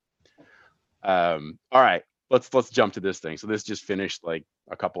beautiful. All right, let's jump to this thing. So this just finished like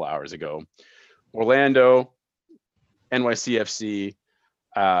a couple hours ago. Orlando, NYCFC.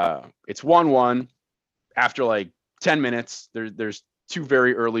 It's 1-1 after like 10 minutes. There's 2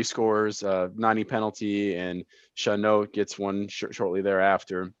 very early scores, Nani penalty and Chanot gets one shortly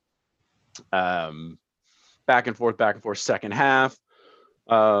thereafter. Back and forth, second half.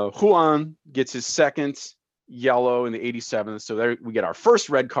 Juan gets his second yellow in the 87th. So there we get our first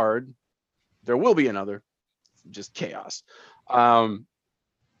red card. There will be another. Just chaos.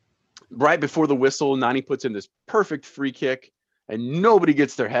 right before the whistle, Nani puts in this perfect free kick, and nobody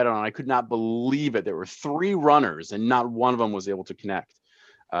gets their head on. I could not believe it. There were 3 runners, and not one of them was able to connect,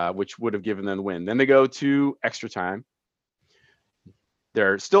 which would have given them the win. Then they go to extra time.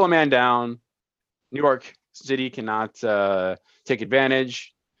 They're still a man down. New York City cannot take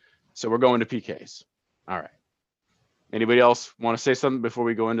advantage, so we're going to PKs. All right. Anybody else want to say something before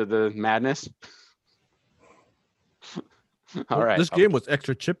we go into the madness? All right. This game was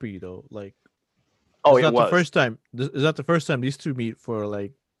extra chippy though. Like, oh, it's it not was the first time. It's not the first time these two meet for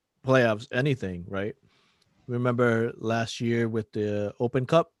like playoffs, anything, right? Remember last year with the Open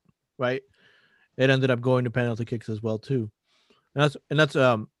Cup, right? It ended up going to penalty kicks as well too. And that's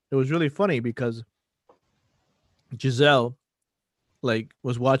it was really funny because Giselle like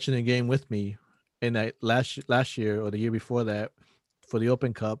was watching the game with me in that last year or the year before that for the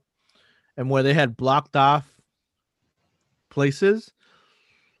Open Cup, and where they had blocked off places,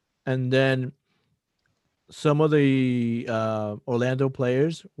 and then some of the Orlando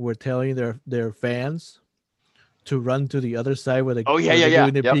players were telling their fans to run to the other side where they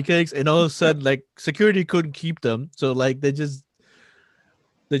doing the PKs, and all of a sudden like security couldn't keep them, so like they just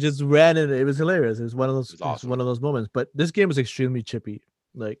ran, and it was hilarious. It was one of those awesome. one of those moments. But this game was extremely chippy.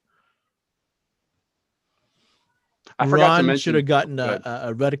 Like, I forgot to Ron mention, should have gotten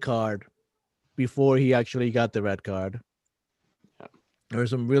a red card before he actually got the red card. Yeah. There were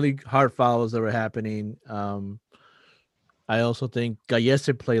some really hard fouls that were happening. I also think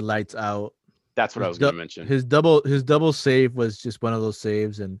Gallese played lights out. That's what I was going to mention. His double save was just one of those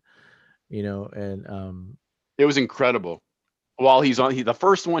saves, and it was incredible. While he's on, the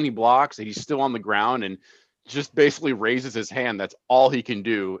first one he blocks, and he's still on the ground, and just basically raises his hand. That's all he can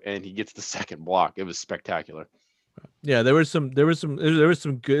do, and he gets the second block. It was spectacular. Yeah, there was some good. It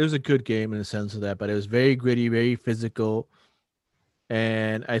was a good game in the sense of that, but it was very gritty, very physical,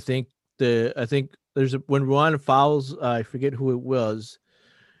 and I think there's when Ron fouls, I forget who it was.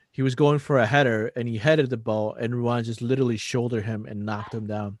 He was going for a header, and he headed the ball, and Ruan just literally shouldered him and knocked him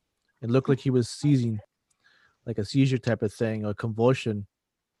down. It looked like he was seizing, like a seizure type of thing, or convulsion.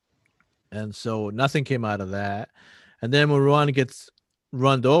 And so nothing came out of that. And then when Ruan gets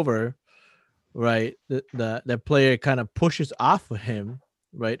runned over, right, the player kind of pushes off of him,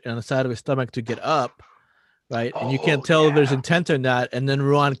 right, on the side of his stomach to get up, right, and you can't tell if there's intent or not. And then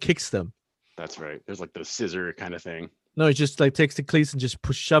Ruan kicks them. That's right. There's like the scissor kind of thing. No, he just like takes the cleats and just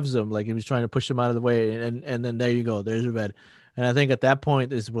shoves them, like he was trying to push them out of the way, and then there you go, there's a red. And I think at that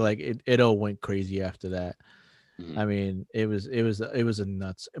point is where like it all went crazy after that. Mm-hmm. I mean, it was a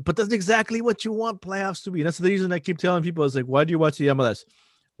nuts. But that's exactly what you want playoffs to be. That's the reason I keep telling people is like, why do you watch the MLS?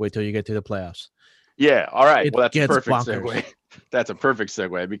 Wait till you get to the playoffs. Yeah, all right. Well, that's a perfect segue. That's a perfect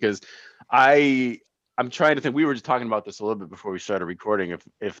segue because I'm trying to think. We were just talking about this a little bit before we started recording.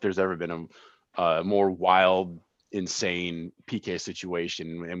 If there's ever been a more wild, insane PK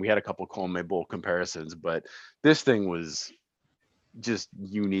situation, and we had a couple Conmebol comparisons, but this thing was just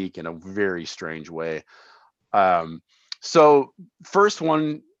unique in a very strange way. So first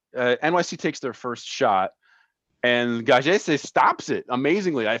one, NYC takes their first shot, and Gallese stops it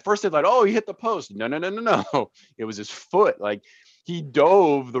amazingly. At first I thought, oh, he hit the post. No. It was his foot. Like he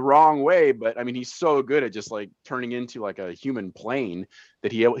dove the wrong way, but I mean, he's so good at just like turning into like a human plane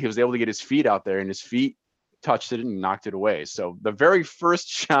that he was able to get his feet out there, and his feet touched it and knocked it away. So the very first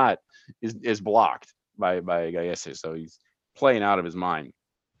shot is blocked by Gallese. So he's playing out of his mind.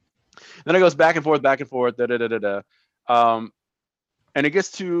 Then it goes back and forth. And it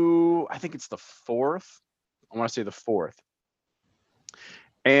gets to, I think it's the fourth. I want to say the fourth.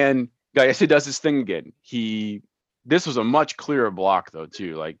 And Gallese does his thing again. This was a much clearer block though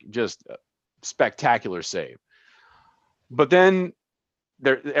too, like just a spectacular save. But then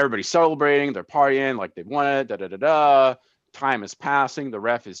everybody's celebrating, they're partying like they've won it. Time is passing, the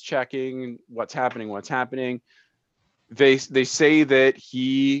ref is checking what's happening. They say that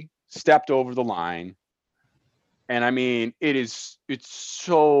he stepped over the line, and I mean it's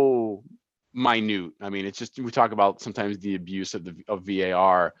so minute. I mean, it's just, we talk about sometimes the abuse of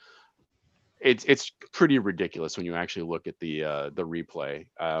VAR. It's pretty ridiculous when you actually look at the replay.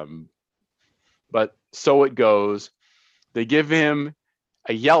 But so it goes. They give him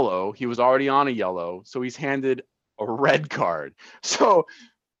a yellow. He was already on a yellow, so he's handed a red card. So,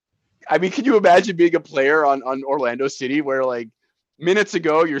 I mean, can you imagine being a player on Orlando City where like minutes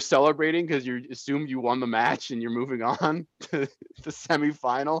ago you're celebrating because you assumed you won the match and you're moving on to the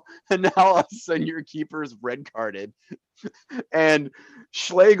semifinal, and now all of a sudden your keeper is red carded, and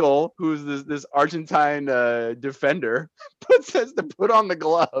Schlegel, who's this Argentine defender, says to put on the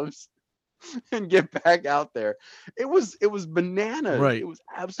gloves. and get back out there. It was bananas. Right. It was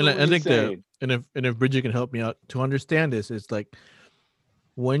And absolutely I think insane. if Bridget can help me out to understand this, it's like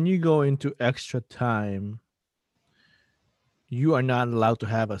when you go into extra time, you are not allowed to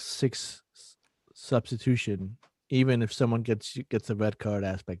have a 6 substitution, even if someone gets a red card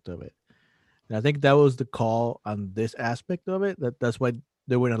aspect of it. And I think that was the call on this aspect of it. That's why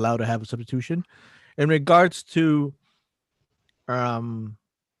they weren't allowed to have a substitution. In regards to Galles'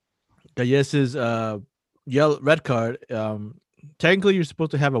 red card, technically you're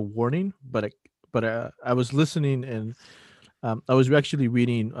supposed to have a warning, but I was listening and I was actually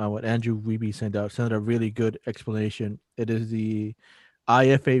reading what Andrew Weeby sent out a really good explanation. It is the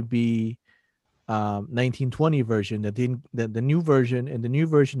IFAB 1920 version, the new version, and the new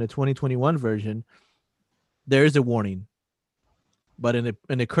version, the 2021 version, there is a warning. But in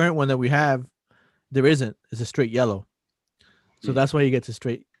the current one that we have, there isn't. It's a straight yellow. So that's why you get to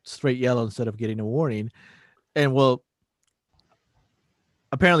straight yellow instead of getting a warning. And well,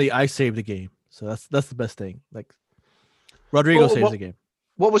 apparently I saved the game. So that's the best thing. Like Rodrigo saves the game.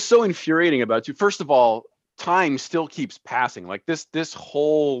 What was so infuriating about you, first of all, time still keeps passing. Like this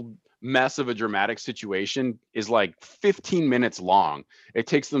whole mess of a dramatic situation is like 15 minutes long. It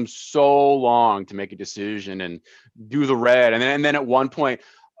takes them so long to make a decision and do the red. And then at one point,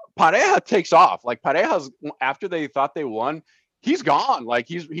 Pareja takes off. Like Pareja's, after they thought they won, he's gone. Like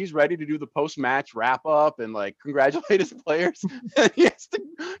he's ready to do the post-match wrap up and like congratulate his players. he has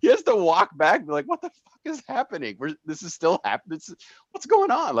to walk back and be like, what the fuck is happening? This is still happening. What's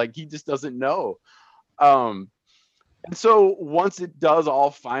going on? Like he just doesn't know. And so once it does all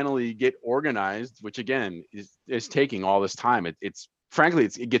finally get organized, which again is taking all this time, it's frankly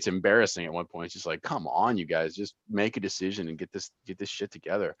it gets embarrassing at one point. It's just like, come on, you guys, just make a decision and get this shit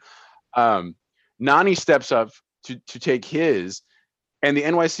together. Nani steps up to take his, and the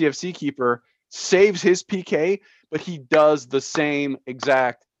NYCFC keeper saves his PK, but he does the same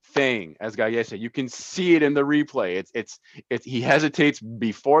exact thing as Galles. You can see it in the replay. It's he hesitates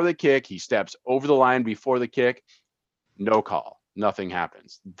before the kick, he steps over the line before the kick. No call. Nothing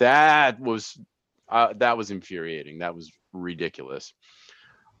happens. That was infuriating. That was ridiculous.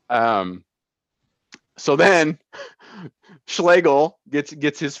 So then Schlegel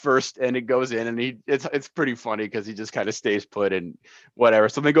gets his first, and it goes in, and it's pretty funny because he just kind of stays put and whatever.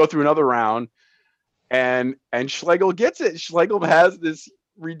 So they go through another round, and Schlegel gets it. Schlegel has this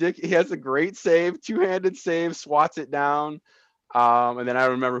ridiculous. He has a great save, two-handed save, swats it down. And then I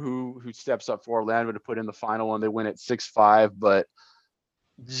remember who steps up for Orlando to put in the final one. They win at 6-5, but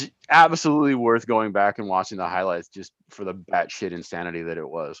absolutely worth going back and watching the highlights just for the batshit insanity that it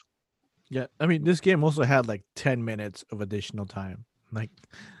was. Yeah, I mean, this game also had like 10 minutes of additional time. Like,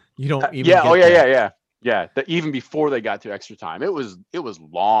 you don't even. Yeah. Even before they got to extra time, it was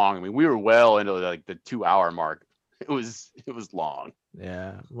long. I mean, we were well into like the 2-hour mark. It was long.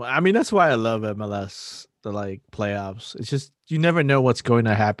 Yeah, well, I mean, that's why I love MLS, the like playoffs. It's just you never know what's going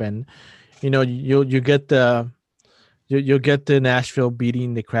to happen. You know, you'll get the Nashville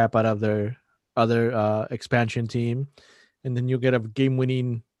beating the crap out of their other expansion team, and then you'll get a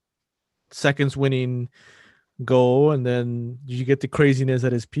game-winning, seconds-winning goal, and then you get the craziness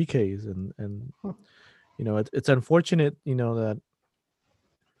that is PKs, and you know it's unfortunate, you know, that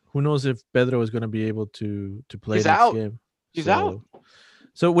who knows if Pedro is going to be able to play He's next out. game. He's out.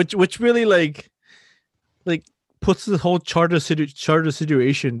 So which really like puts the whole charter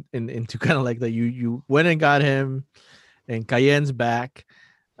situation into kind of like that you went and got him, and Cayenne's back,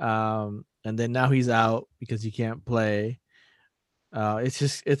 and then now he's out because he can't play. It's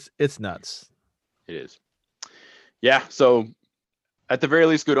just it's nuts. It is. Yeah. So at the very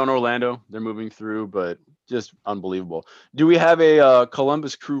least, good on Orlando. They're moving through, but just unbelievable. Do we have a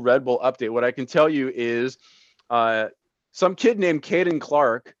Columbus Crew Red Bull update? What I can tell you is some kid named Caden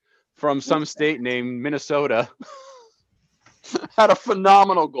Clark from some state named Minnesota had a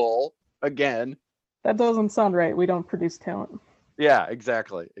phenomenal goal again. That doesn't sound right. We don't produce talent. Yeah,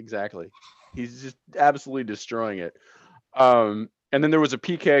 exactly. He's just absolutely destroying it. And then there was a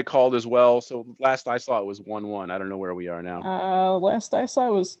PK called as well. So last I saw it was 1-1. I don't know where we are now. Last I saw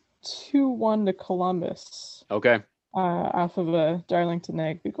it was 2-1 to Columbus. Okay. Off of a Darlington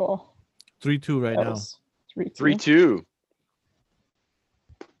Nagby goal. 3-2 right now. 3-2.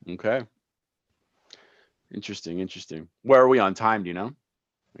 Okay. Interesting. Where are we on time? Do you know?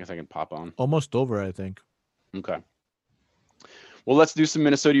 I guess I can pop on. Almost over, I think. Okay. Well, let's do some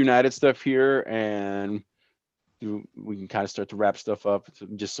Minnesota United stuff here, and we can kind of start to wrap stuff up.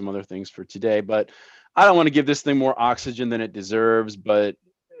 Just some other things for today, but I don't want to give this thing more oxygen than it deserves. But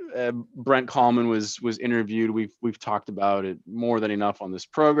Brent Kallman was interviewed. We've talked about it more than enough on this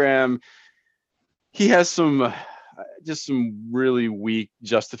program. he has some just some really weak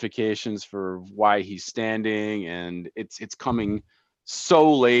justifications for why he's standing, and it's coming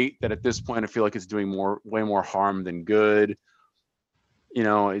so late that at this point I feel like it's doing way more harm than good. You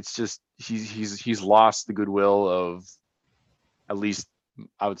know, it's just he's lost the goodwill of at least,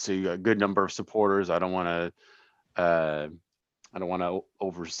 I would say, a good number of supporters. I don't want to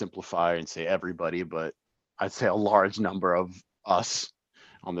oversimplify and say everybody, but I'd say a large number of us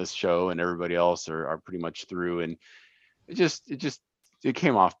on this show and everybody else are pretty much through. And it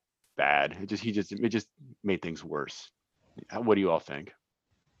came off bad. It just made things worse. What do you all think?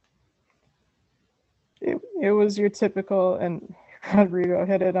 It was your typical, and Rodrigo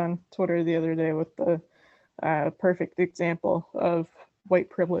hit it on Twitter the other day with the perfect example of white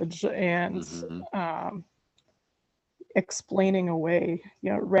privilege and explaining away,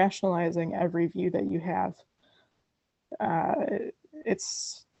 rationalizing every view that you have.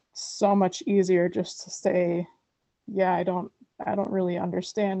 It's so much easier just to say, yeah, I don't really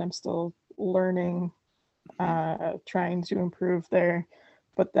understand. I'm still learning, trying to improve there.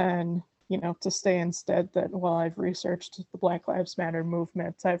 But then, to say instead that, well, I've researched the Black Lives Matter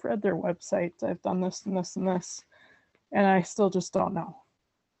movement, I've read their website, I've done this and this and this, and I still just don't know.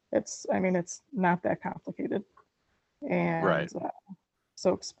 It's not that complicated. And right.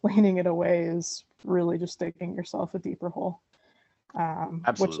 So explaining it away is really just digging yourself a deeper hole.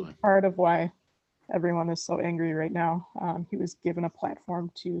 Absolutely. Which is part of why everyone is so angry right now. He was given a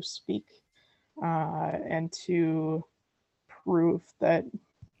platform to speak and to prove that,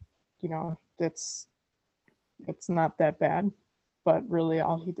 it's not that bad, but really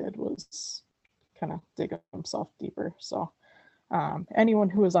all he did was kind of dig himself deeper. So anyone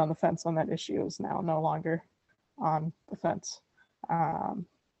who was on the fence on that issue is now no longer on the fence.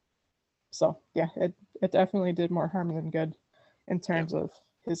 So yeah, it definitely did more harm than good in terms of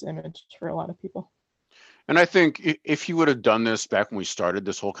his image for a lot of people. And I think if he would have done this back when we started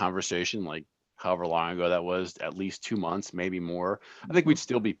this whole conversation, like however long ago that was, at least 2 months, maybe more, I think we'd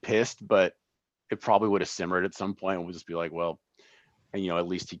still be pissed, but it probably would have simmered at some point. We'd just be like, well, and at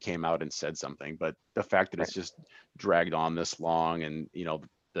least he came out and said something. But the fact that it's just dragged on this long, and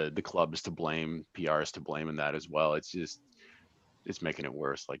the club is to blame, PR is to blame in that as well. It's making it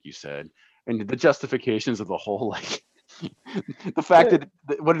worse, like you said. And the justifications of the whole, like, the fact that,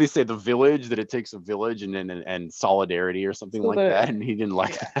 what did he say? The village, that it takes a village and solidarity or something like that. And he didn't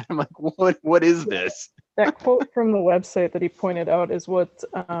like that. I'm like, what is this? That quote from the website that he pointed out is what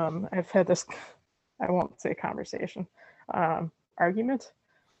I've had this, I won't say conversation, argument.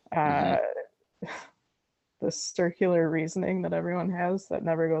 The circular reasoning that everyone has that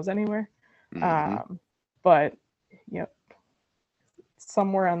never goes anywhere. But,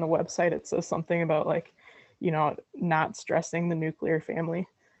 somewhere on the website it says something about, like, not stressing the nuclear family,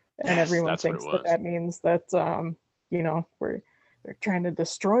 and everyone thinks that means that they're trying to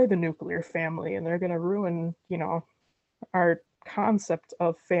destroy the nuclear family and they're going to ruin our concept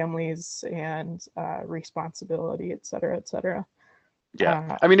of families and responsibility, et cetera, et cetera.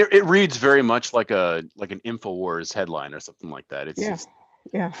 Yeah, I mean, it reads very much like an InfoWars headline or something like that. It's just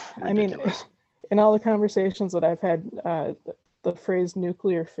ridiculous. I mean, in all the conversations that I've had, the phrase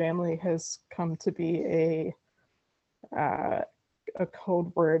nuclear family has come to be a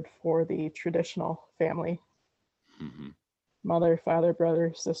code word for the traditional family. Mother, father,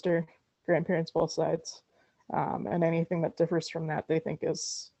 brother, sister, grandparents, both sides. And anything that differs from that, they think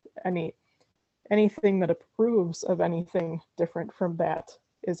is anything that approves of anything different from that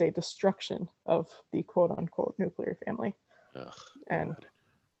is a destruction of the quote unquote nuclear family. And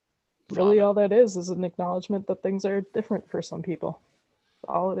really all that is an acknowledgement that things are different for some people.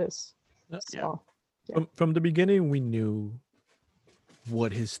 That's all it is. So, From the beginning, we knew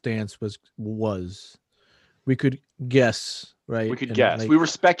what his stance was. We could guess, right? We could guess. We were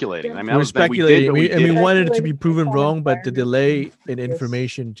speculating. I mean, we were speculating. We wanted it to be proven wrong, but the delay in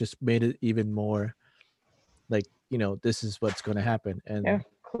information just made it even more like, this is what's going to happen. And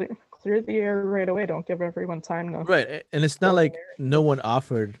clear the air right away. Don't give everyone time to. Right. And it's not like no one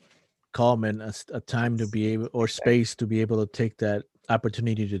offered Coleman a time to be able, or space to be able to take that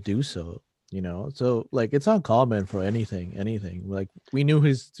opportunity to do so. So like, it's on Coleman for anything. Like, we knew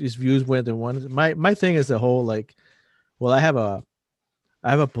his views went the one. My thing is the whole, like, well, I have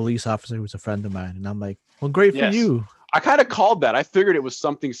a police officer who's a friend of mine, and I'm like, well, great for you. I kind of called that. I figured it was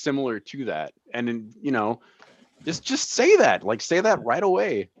something similar to that, and then, just say that, say that right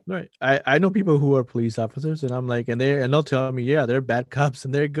away. Right. I know people who are police officers, and I'm like, and they'll tell me, yeah, they're bad cops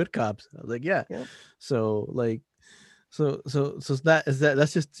and they're good cops. I was like, yeah. So like. So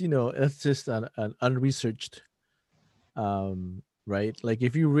that's just that's just an unresearched right? Like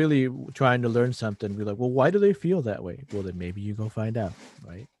if you really trying to learn something, be like, well, why do they feel that way? Well, then maybe you go find out,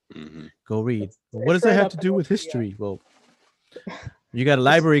 right? Mm-hmm. Go read. Well, what It's does that right have up to in do what with the, history? Well, you got a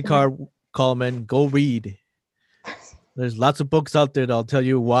library card, Coleman. Go read. There's lots of books out there that'll tell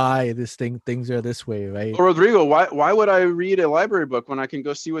you why things are this way, right? Well, Rodrigo, why would I read a library book when I can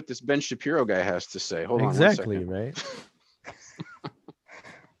go see what this Ben Shapiro guy has to say? Hold on one Exactly, second. right?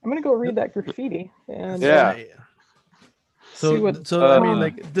 I'm gonna go read that graffiti and Yeah. see So what. I mean,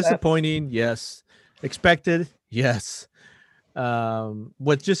 like disappointing, yes. Expected, yes. I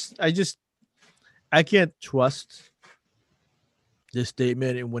can't trust this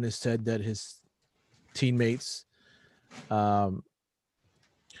statement and when it said that his teammates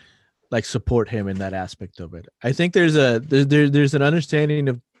like support him in that aspect of it. I think there's an understanding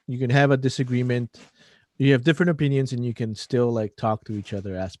of you can have a disagreement, you have different opinions, and you can still like talk to each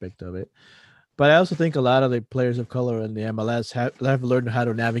other aspect of it. But I also think a lot of the players of color in the MLS have learned how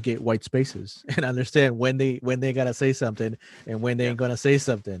to navigate white spaces and understand when they gotta say something and when they ain't gonna say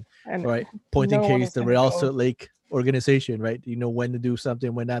something. And Right? Point in no one case is the gonna Real go- Salt Lake organization, right? You know when to do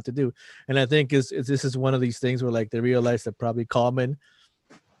something, when not to do. And I think this is one of these things where like they realize that probably Coleman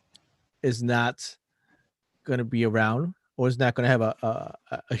is not gonna be around or is not gonna have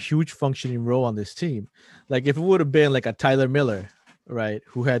a huge functioning role on this team. Like if it would have been like a Tyler Miller, right,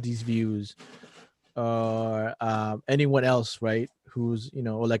 who had these views, or anyone else, right, who's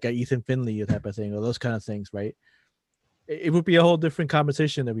or like a Ethan Finley type of thing, or those kind of things, right? It would be a whole different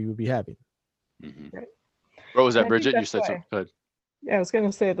conversation that we would be having. Mm-hmm. Right. What was And that, I think Bridget? You that's said why- something. Go ahead. Yeah, I was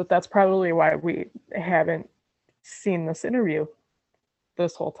gonna say that's probably why we haven't seen this interview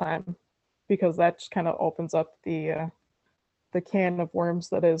this whole time, because that just kind of opens up the can of worms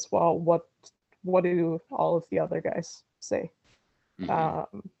that is, well, what do all of the other guys say?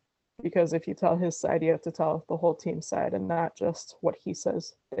 Mm-hmm. Because if you tell his side, you have to tell the whole team side and not just what he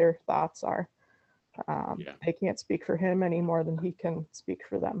says their thoughts are. They can't speak for him any more than he can speak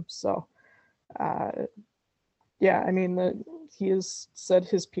for them. So, yeah, I mean, he has said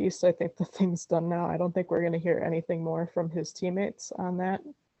his piece. I think the thing's done now. I don't think we're going to hear anything more from his teammates on that,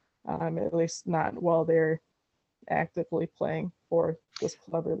 at least not while they're actively playing for this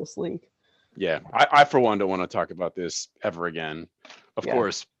club or this league. Yeah, I for one don't want to talk about this ever again. Of Yeah.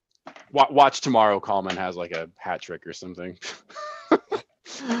 course, watch tomorrow. Coleman has like a hat trick or something.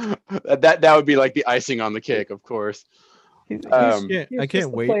 that would be like the icing on the cake, of course. He's I just can't the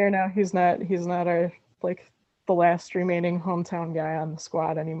wait. player now. He's not our like the last remaining hometown guy on the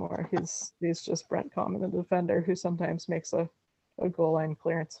squad anymore. He's just Brent Coleman, the defender who sometimes makes a goal line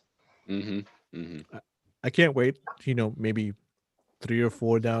clearance. Mm-hmm. Mm-hmm. I can't wait, maybe 3 or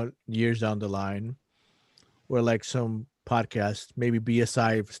 4 years down the line, where like some podcast, maybe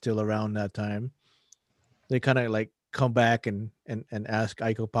BSI still around that time, they kind of like come back and ask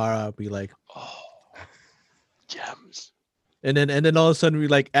Aiko Para, be like, Oh, gems. and then all of a sudden we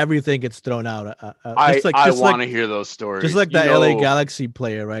like everything gets thrown out. I want to hear those stories. Just like that LA Galaxy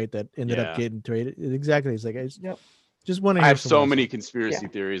player, right, that ended up Yeah. getting traded. Exactly. It's like Yep. just want to I hear have so someone many say- conspiracy Yeah.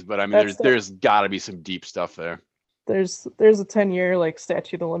 theories, but I mean, That's there's got to be some deep stuff there. There's a 10-year like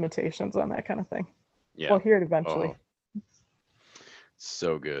statute of limitations on that kind of thing. Yeah. We'll hear it eventually. Oh.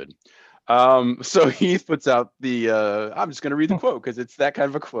 So good. So Heath puts out the I'm just gonna read the quote because it's that kind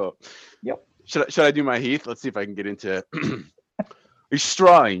of a quote. Yep. Should I do my Heath? Let's see if I can get into it. It's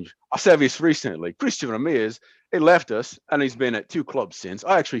strange. I said this recently. Christian Ramirez, he left us and he's been at 2 clubs since.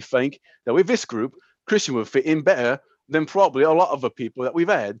 I actually think that with this group, Christian will fit in better than probably a lot of the people that we've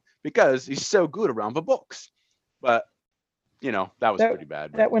had because he's so good around the box. But that was pretty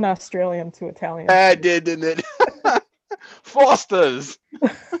bad. That went Australian to Italian. It did, didn't it? Foster's.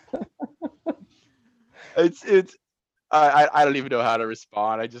 It's I don't even know how to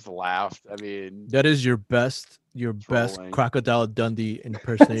respond. I just laughed. I mean, that is your best Trolling. Crocodile Dundee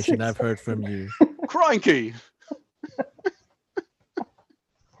impersonation I've heard from you. cranky.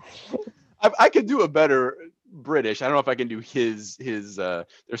 I could do a better British. I don't know if I can do his. There's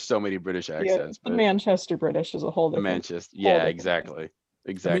so many British accents. The Manchester British is a whole The different. Manchester. Yeah, different exactly.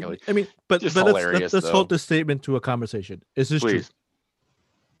 Exactly. I mean, but Just let's hilarious, let's though. hold this statement to a conversation. Is this Please. true?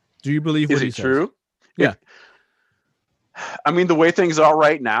 Do you believe Is what he it says? true? Yeah. I mean, the way things are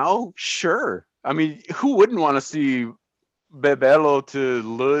right now, sure. I mean, who wouldn't want to see Bebelo to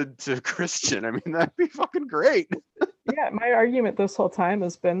Lud to Christian? I mean, that'd be fucking great. Yeah, my argument this whole time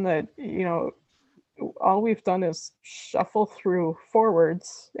has been that all we've done is shuffle through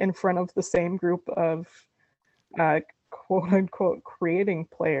forwards in front of the same group of quote unquote creating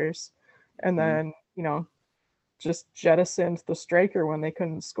players, and then just jettisoned the striker when they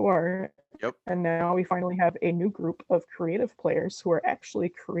couldn't score. Yep. And now we finally have a new group of creative players who are actually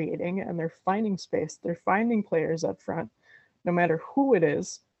creating, and they're finding space. They're finding players up front, no matter who it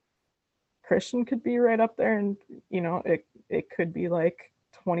is. Christian could be right up there, and it could be like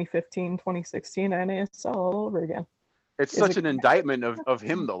 2015, 2016 NASL all over again. It's such an indictment of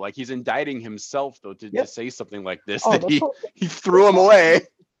him, though. Like, he's indicting himself, though, to say something like this, that he threw him away.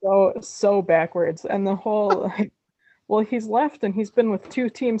 So backwards. And the whole, well, he's left and he's been with 2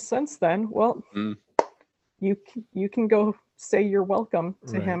 teams since then. Well, you can go say you're welcome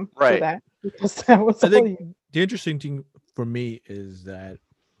to him for that, because that was. I think the interesting thing for me is that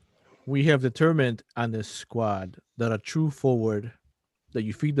we have determined on this squad that a true forward that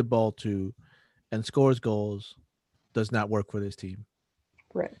you feed the ball to and scores goals does not work for this team.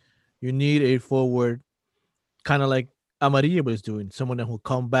 Right. You need a forward, kind of like Amarilla was doing, someone that will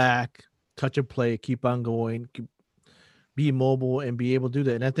come back, touch a play, keep on going, be mobile, and be able to do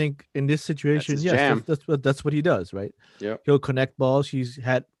that. And I think in this situation, that's what he does, right? Yeah. He'll connect balls. He's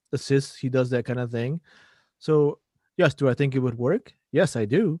had assists. He does that kind of thing. So, yes, do I think it would work? Yes, I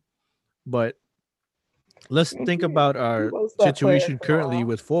do. But let's think about our situation currently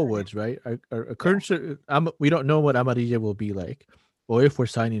with forwards, right? Our current, we don't know what Amarilla will be like, or if we're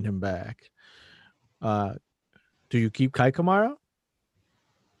signing him back. Do you keep Kai Kamara?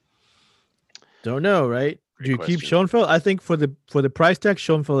 Don't know, right? Do you keep Schoenfeld? I think for the price tag,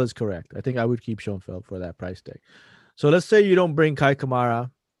 Schoenfeld is correct. I think I would keep Schoenfeld for that price tag. So let's say you don't bring Kai Kamara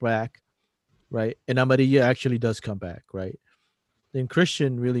back, right? And Amarilla actually does come back, right? Then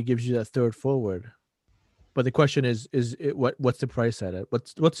Christian really gives you that third forward. But the question is what's the price at it?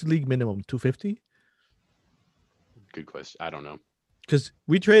 What's the league minimum? 250? Good question. I don't know. Because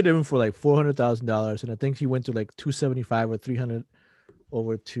we traded him for like $400,000, and I think he went to like 275 or 300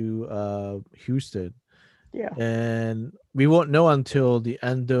 over to Houston. Yeah. And we won't know until the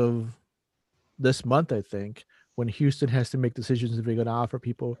end of this month, I think, when Houston has to make decisions if they're going to offer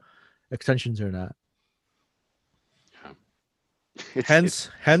people extensions or not. Yeah.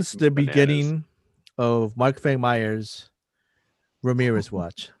 Hence the beginning of Mark Van Meyer's Ramirez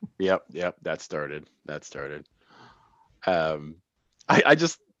watch. Yep. That started. I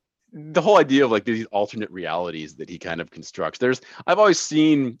just, the whole idea of like these alternate realities that he kind of constructs. I've always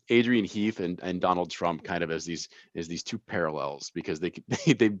seen Adrian Heath and Donald Trump kind of as these 2 parallels, because they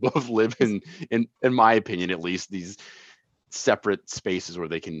both live in my opinion, at least, these separate spaces where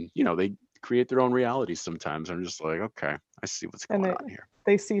they can, they create their own realities sometimes. I'm just like, okay, I see what's going on here.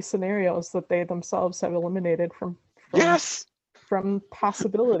 They see scenarios that they themselves have eliminated from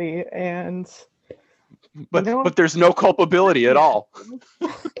possibility, and but there's no culpability at all.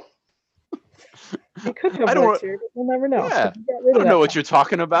 It could have worked here, but we'll never know. Yeah. I don't know what you're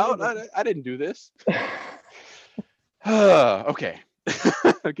talking about. I didn't do this. Okay.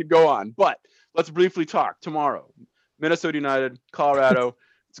 I could go on, but let's briefly talk tomorrow. Minnesota United, Colorado.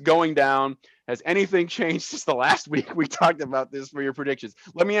 It's going down. Has anything changed since the last week we talked about this for your predictions?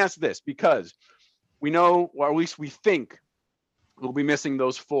 Let me ask this, because we know, or at least we think, we'll be missing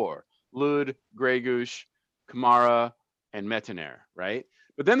those 4. Lud, Gregush, Kamara, and Metener, right?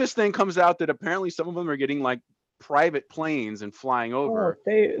 But then this thing comes out that apparently some of them are getting like private planes and flying over.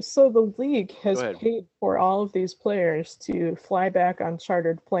 So the league has paid for all of these players to fly back on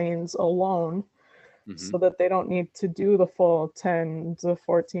chartered planes alone, so that they don't need to do the full 10 to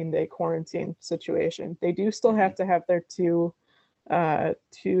 14-day quarantine situation. They do still have to have their two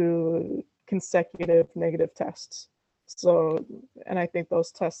consecutive negative tests. So, and I think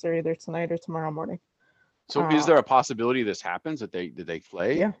those tests are either tonight or tomorrow morning. So is there a possibility this happens, that they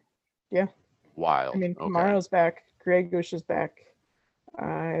play? Yeah. Wild. I mean, Kamara's back. Gregush is back.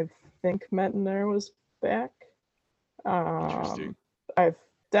 I think Metener was back. Interesting. I've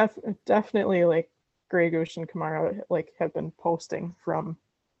definitely like Gregush and Kamara like have been posting from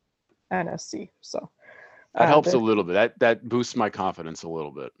NSC. So that helps a little bit. That boosts my confidence a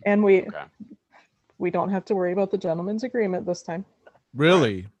little bit. And we don't have to worry about the gentleman's agreement this time.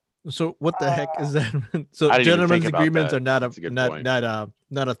 Really? So what the heck is that? So gentlemen's agreements are not a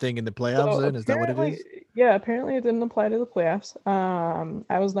thing in the playoffs. So then is that what it is? Yeah, apparently it didn't apply to the playoffs.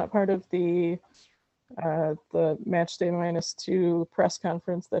 I was not part of the match day -2 press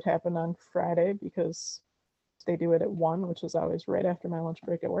conference that happened on Friday, because they do it at 1, which is always right after my lunch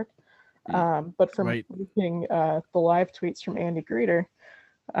break at work. But from reading the live tweets from Andy Greeter,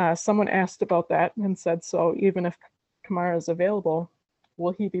 someone asked about that and said, so even if Kamara is available,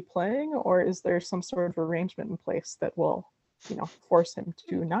 will he be playing, or is there some sort of arrangement in place that will, force him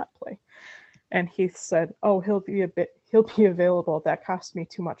to not play? And Heath said, "Oh, he'll be available. That costs me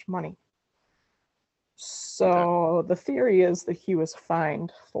too much money." So the theory is that he was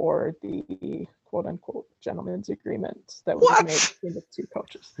fined for the quote-unquote gentleman's agreement that was What? made between the two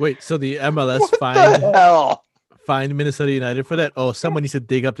coaches. Wait, so the MLS What fined the hell? Minnesota United for that? Oh, someone needs to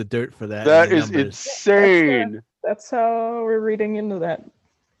dig up the dirt for that. That and the is numbers. insane. That's how we're reading into that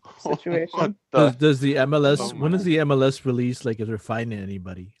situation. What the- Does the MLS? Oh when my. does the MLS release like if they're finding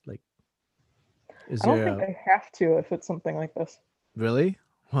anybody? Like, is I don't there think they have to if it's something like this. really?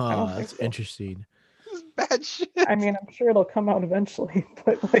 don't Oh, think that's so. interesting. This is bad shit. I mean, I'm sure it'll come out eventually,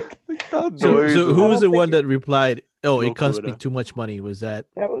 but like That So, noise so was- who was the think one it- that replied? Oh, No it costs me clue. too much money. Was that?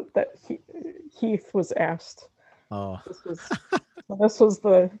 Heath was asked. Oh, This was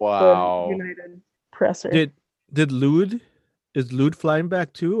the Wow. United presser. did Lude? Is Lude flying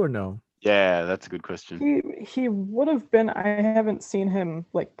back too or no? Yeah, that's a good question. He would have been. I haven't seen him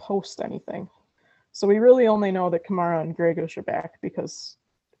like post anything, so we really only know that Kamara and Gregosh are back because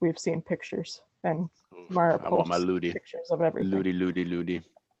we've seen pictures and Kamara I want my posts Ludi. pictures of everything. Ludi.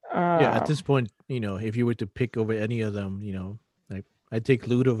 Yeah, at Um, this point, if you were to pick over any of them, like I'd take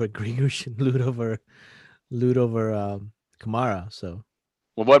Lude over Gregush and Lude over Kamara. So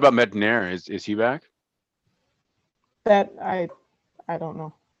Well, what about Mednair? Is he back? that I don't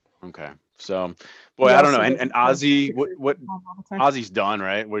know. Okay. So, boy, He I don't also know. And doesn't have Ozzy, pictures what all the time. Ozzy's done,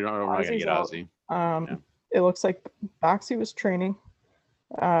 right? We're not gonna Ozzy's get out. Ozzy. Yeah. It looks like Boxy was training.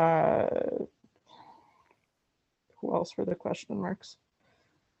 Who else were the question marks?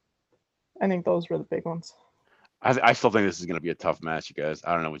 I think those were the big ones. I still think this is gonna be a tough match, you guys.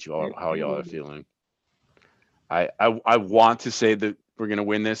 I don't know how y'all are feeling. I want to say that we're gonna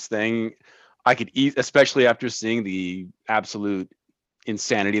win this thing. I could eat, especially after seeing the absolute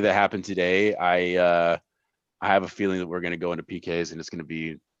insanity that happened today. I have a feeling that we're gonna go into PKs and it's gonna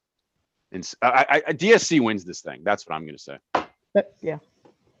be. DSC wins this thing. That's what I'm gonna say. But yeah,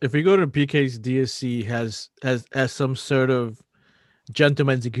 if we go to PK's, DSC has some sort of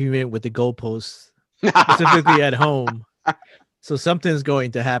gentleman's agreement with the goalposts, specifically at home. So something's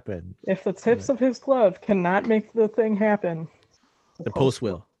going to happen. if the tips of his glove cannot make the thing happen, The post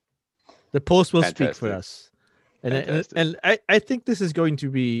will. The post will speak for Fantastic. us. And Fantastic. I think this is going to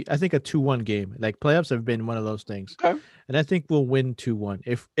be, I think, a 2-1 game. Like playoffs have been one of those things. Okay. And I think we'll win 2-1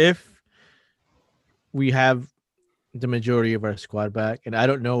 if we have the majority of our squad back. And I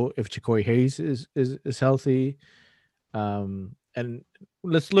don't know if Ja'Cory Hayes is healthy. And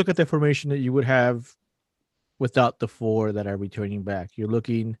let's look at the formation that you would have without the 4 that are returning back. You're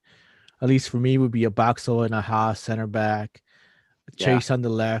looking, at least for me, would be a Boxall and a Haas center back, Chase on the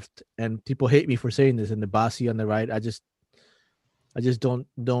left, and people hate me for saying this, and the Bossy on the right. I just don't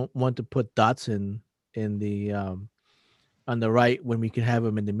want to put Dotson in the on the right when we can have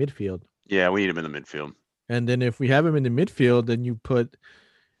him in the midfield. Yeah, we need him in the midfield. And then if we have him in the midfield, then you put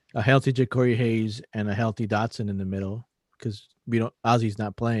a healthy Ja'Cory Hayes and a healthy Dotson in the middle because Ozzy's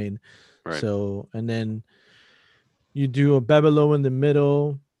not playing. Right. So, and then you do a Babelo in the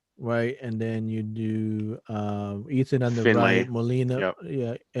middle, right? And then you do Ethan on the Finlay. right, Molino, Yep.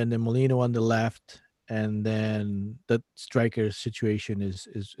 yeah, and then Molino on the left. And then the striker situation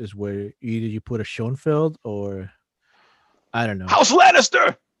is where either you put a Schoenfeld or I don't know. House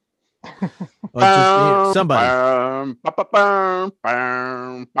Lannister. Or just somebody.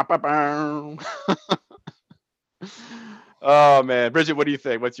 Oh man, Bridget, what do you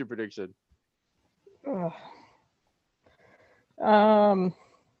think? What's your prediction? ugh.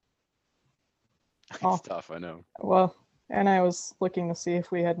 It's Oh. tough, I know. Well, and I was looking to see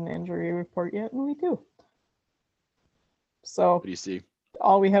if we had an injury report yet, and we do. So What do you see?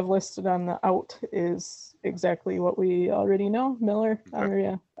 all we have listed on the out is exactly what we already know: Miller, Okay.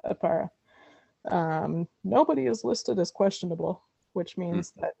 Aria, Apara. Nobody is listed as questionable, which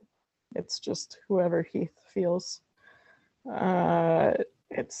means that it's just whoever Heath feels.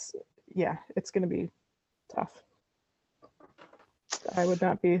 It's going to be tough. I would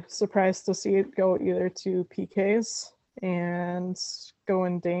not be surprised to see it go either to PKs and go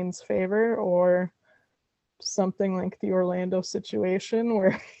in Dane's favor, or something like the Orlando situation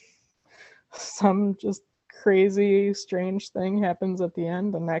where some just crazy strange thing happens at the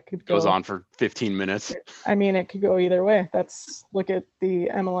end, and that could go Goes on for 15 minutes. I mean, it could go either way. Look at the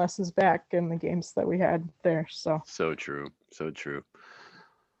MLS's back and the games that we had there. So So true.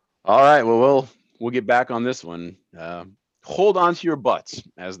 All right, well, we'll get back on this one. Hold on to your butts,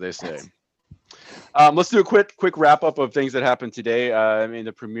 as they say. Let's do a quick wrap up of things that happened today. In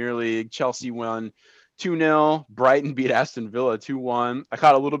the Premier League, Chelsea won 2-0. Brighton beat Aston Villa 2-1. I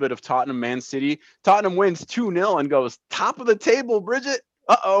caught a little bit of Tottenham Man City. Tottenham wins 2-0 and goes top of the table, Bridget.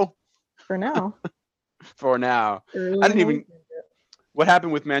 Uh-oh. for now, For now. early I didn't in the even. What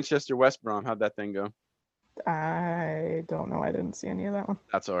happened with Manchester West Brom? How'd that thing go? I don't know. I didn't see any of that one.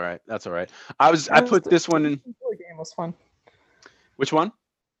 That's all right. I put this one in. The game was fun. Which one?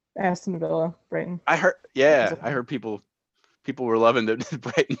 Aston Villa, Brighton. I heard people were loving that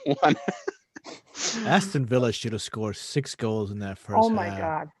Brighton won. Aston Villa should have scored 6 goals in that first Oh my half.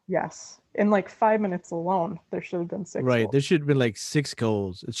 God, yes. In like 5 minutes alone, there should have been 6 Right, goals. there should have been like 6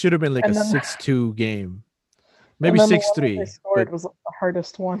 goals. It should have been like And a then- 6-2 game. Maybe And then the one that 6-3. they scored but- was like the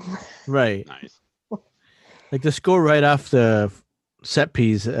hardest one. Right. Nice. Like the score right off the set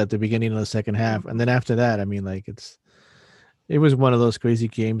piece at the beginning of the second half. And then after that, I mean, like it was one of those crazy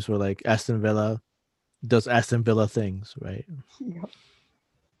games where like Aston Villa does Aston Villa things, right? Yep.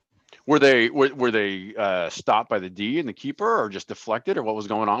 Were they stopped by the D and the keeper, or just deflected, or what was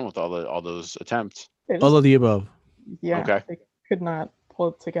going on with all those attempts? All of the above. Yeah, Okay. they could not pull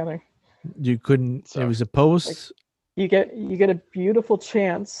it together. You couldn't. So, it was a post. You get a beautiful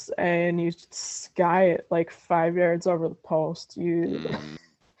chance and you sky it like 5 yards over the post.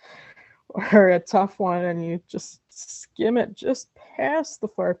 Or a tough one and you just skim it just past the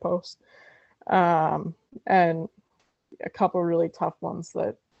far post. And a couple really tough ones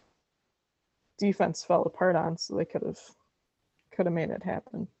that defense fell apart on, so they could have made it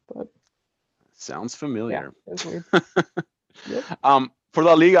happen. But sounds yeah, familiar. it was weird. Yep. For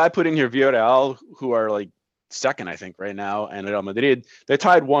La Liga, I put in here Villarreal, who are like second, I think, right now, and Real Madrid. They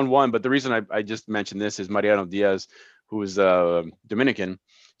tied 1-1, but the reason I just mentioned this is Mariano Diaz, who is Dominican.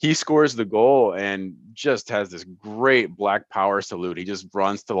 He scores the goal and just has this great black power salute. He just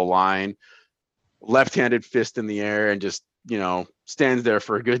runs to the line, left-handed fist in the air, and just stands there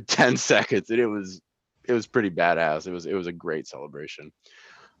for a good 10 seconds. And it was pretty badass. It was a great celebration.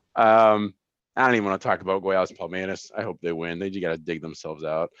 I don't even want to talk about Goiás Palmeiras. I hope they win. They just got to dig themselves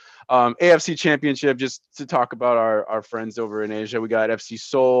out. AFC Championship, just to talk about our friends over in Asia. We got FC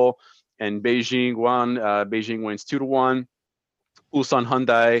Seoul and Beijing won. Beijing wins 2-1. Ulsan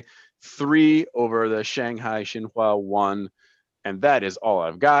Hyundai 3 over the Shanghai Xinhua 1. And that is all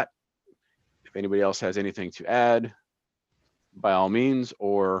I've got. If anybody else has anything to add, by all means,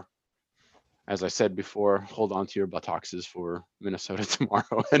 or as I said before, hold on to your buttocks for Minnesota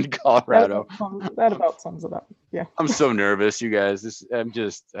tomorrow and Colorado. That about sums it up. Yeah. I'm so nervous, you guys. I'm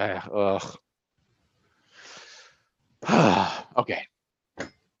just, ugh. Okay.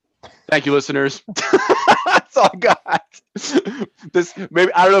 Thank you, listeners. That's all I got.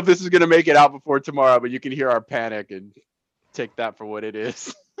 Maybe I don't know if this is gonna make it out before tomorrow, but you can hear our panic and take that for what it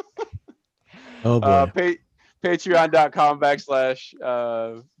is. Oh boy.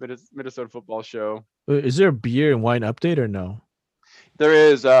 Patreon.com/Minnesota Football Show. Is there a beer and wine update or no? There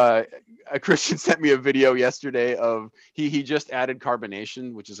is. A Christian sent me a video yesterday of he just added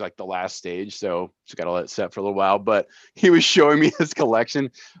carbonation, which is like the last stage, so just gotta let it set for a little while. But he was showing me his collection.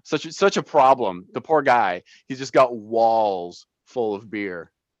 Such a problem. The poor guy. He's just got walls full of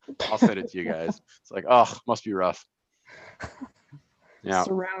beer. I'll send it to you guys. It's like, oh, must be rough. Yeah.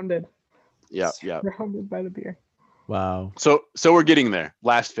 Surrounded. Yeah. Surrounded by the beer. Wow. So we're getting there.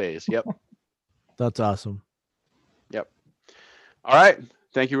 Last phase. Yep. That's awesome. Yep. All right.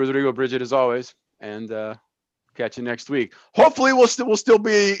 Thank you, Rodrigo, Bridget, as always, and catch you next week. Hopefully, we'll still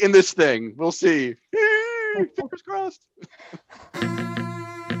be in this thing. We'll see. Fingers crossed.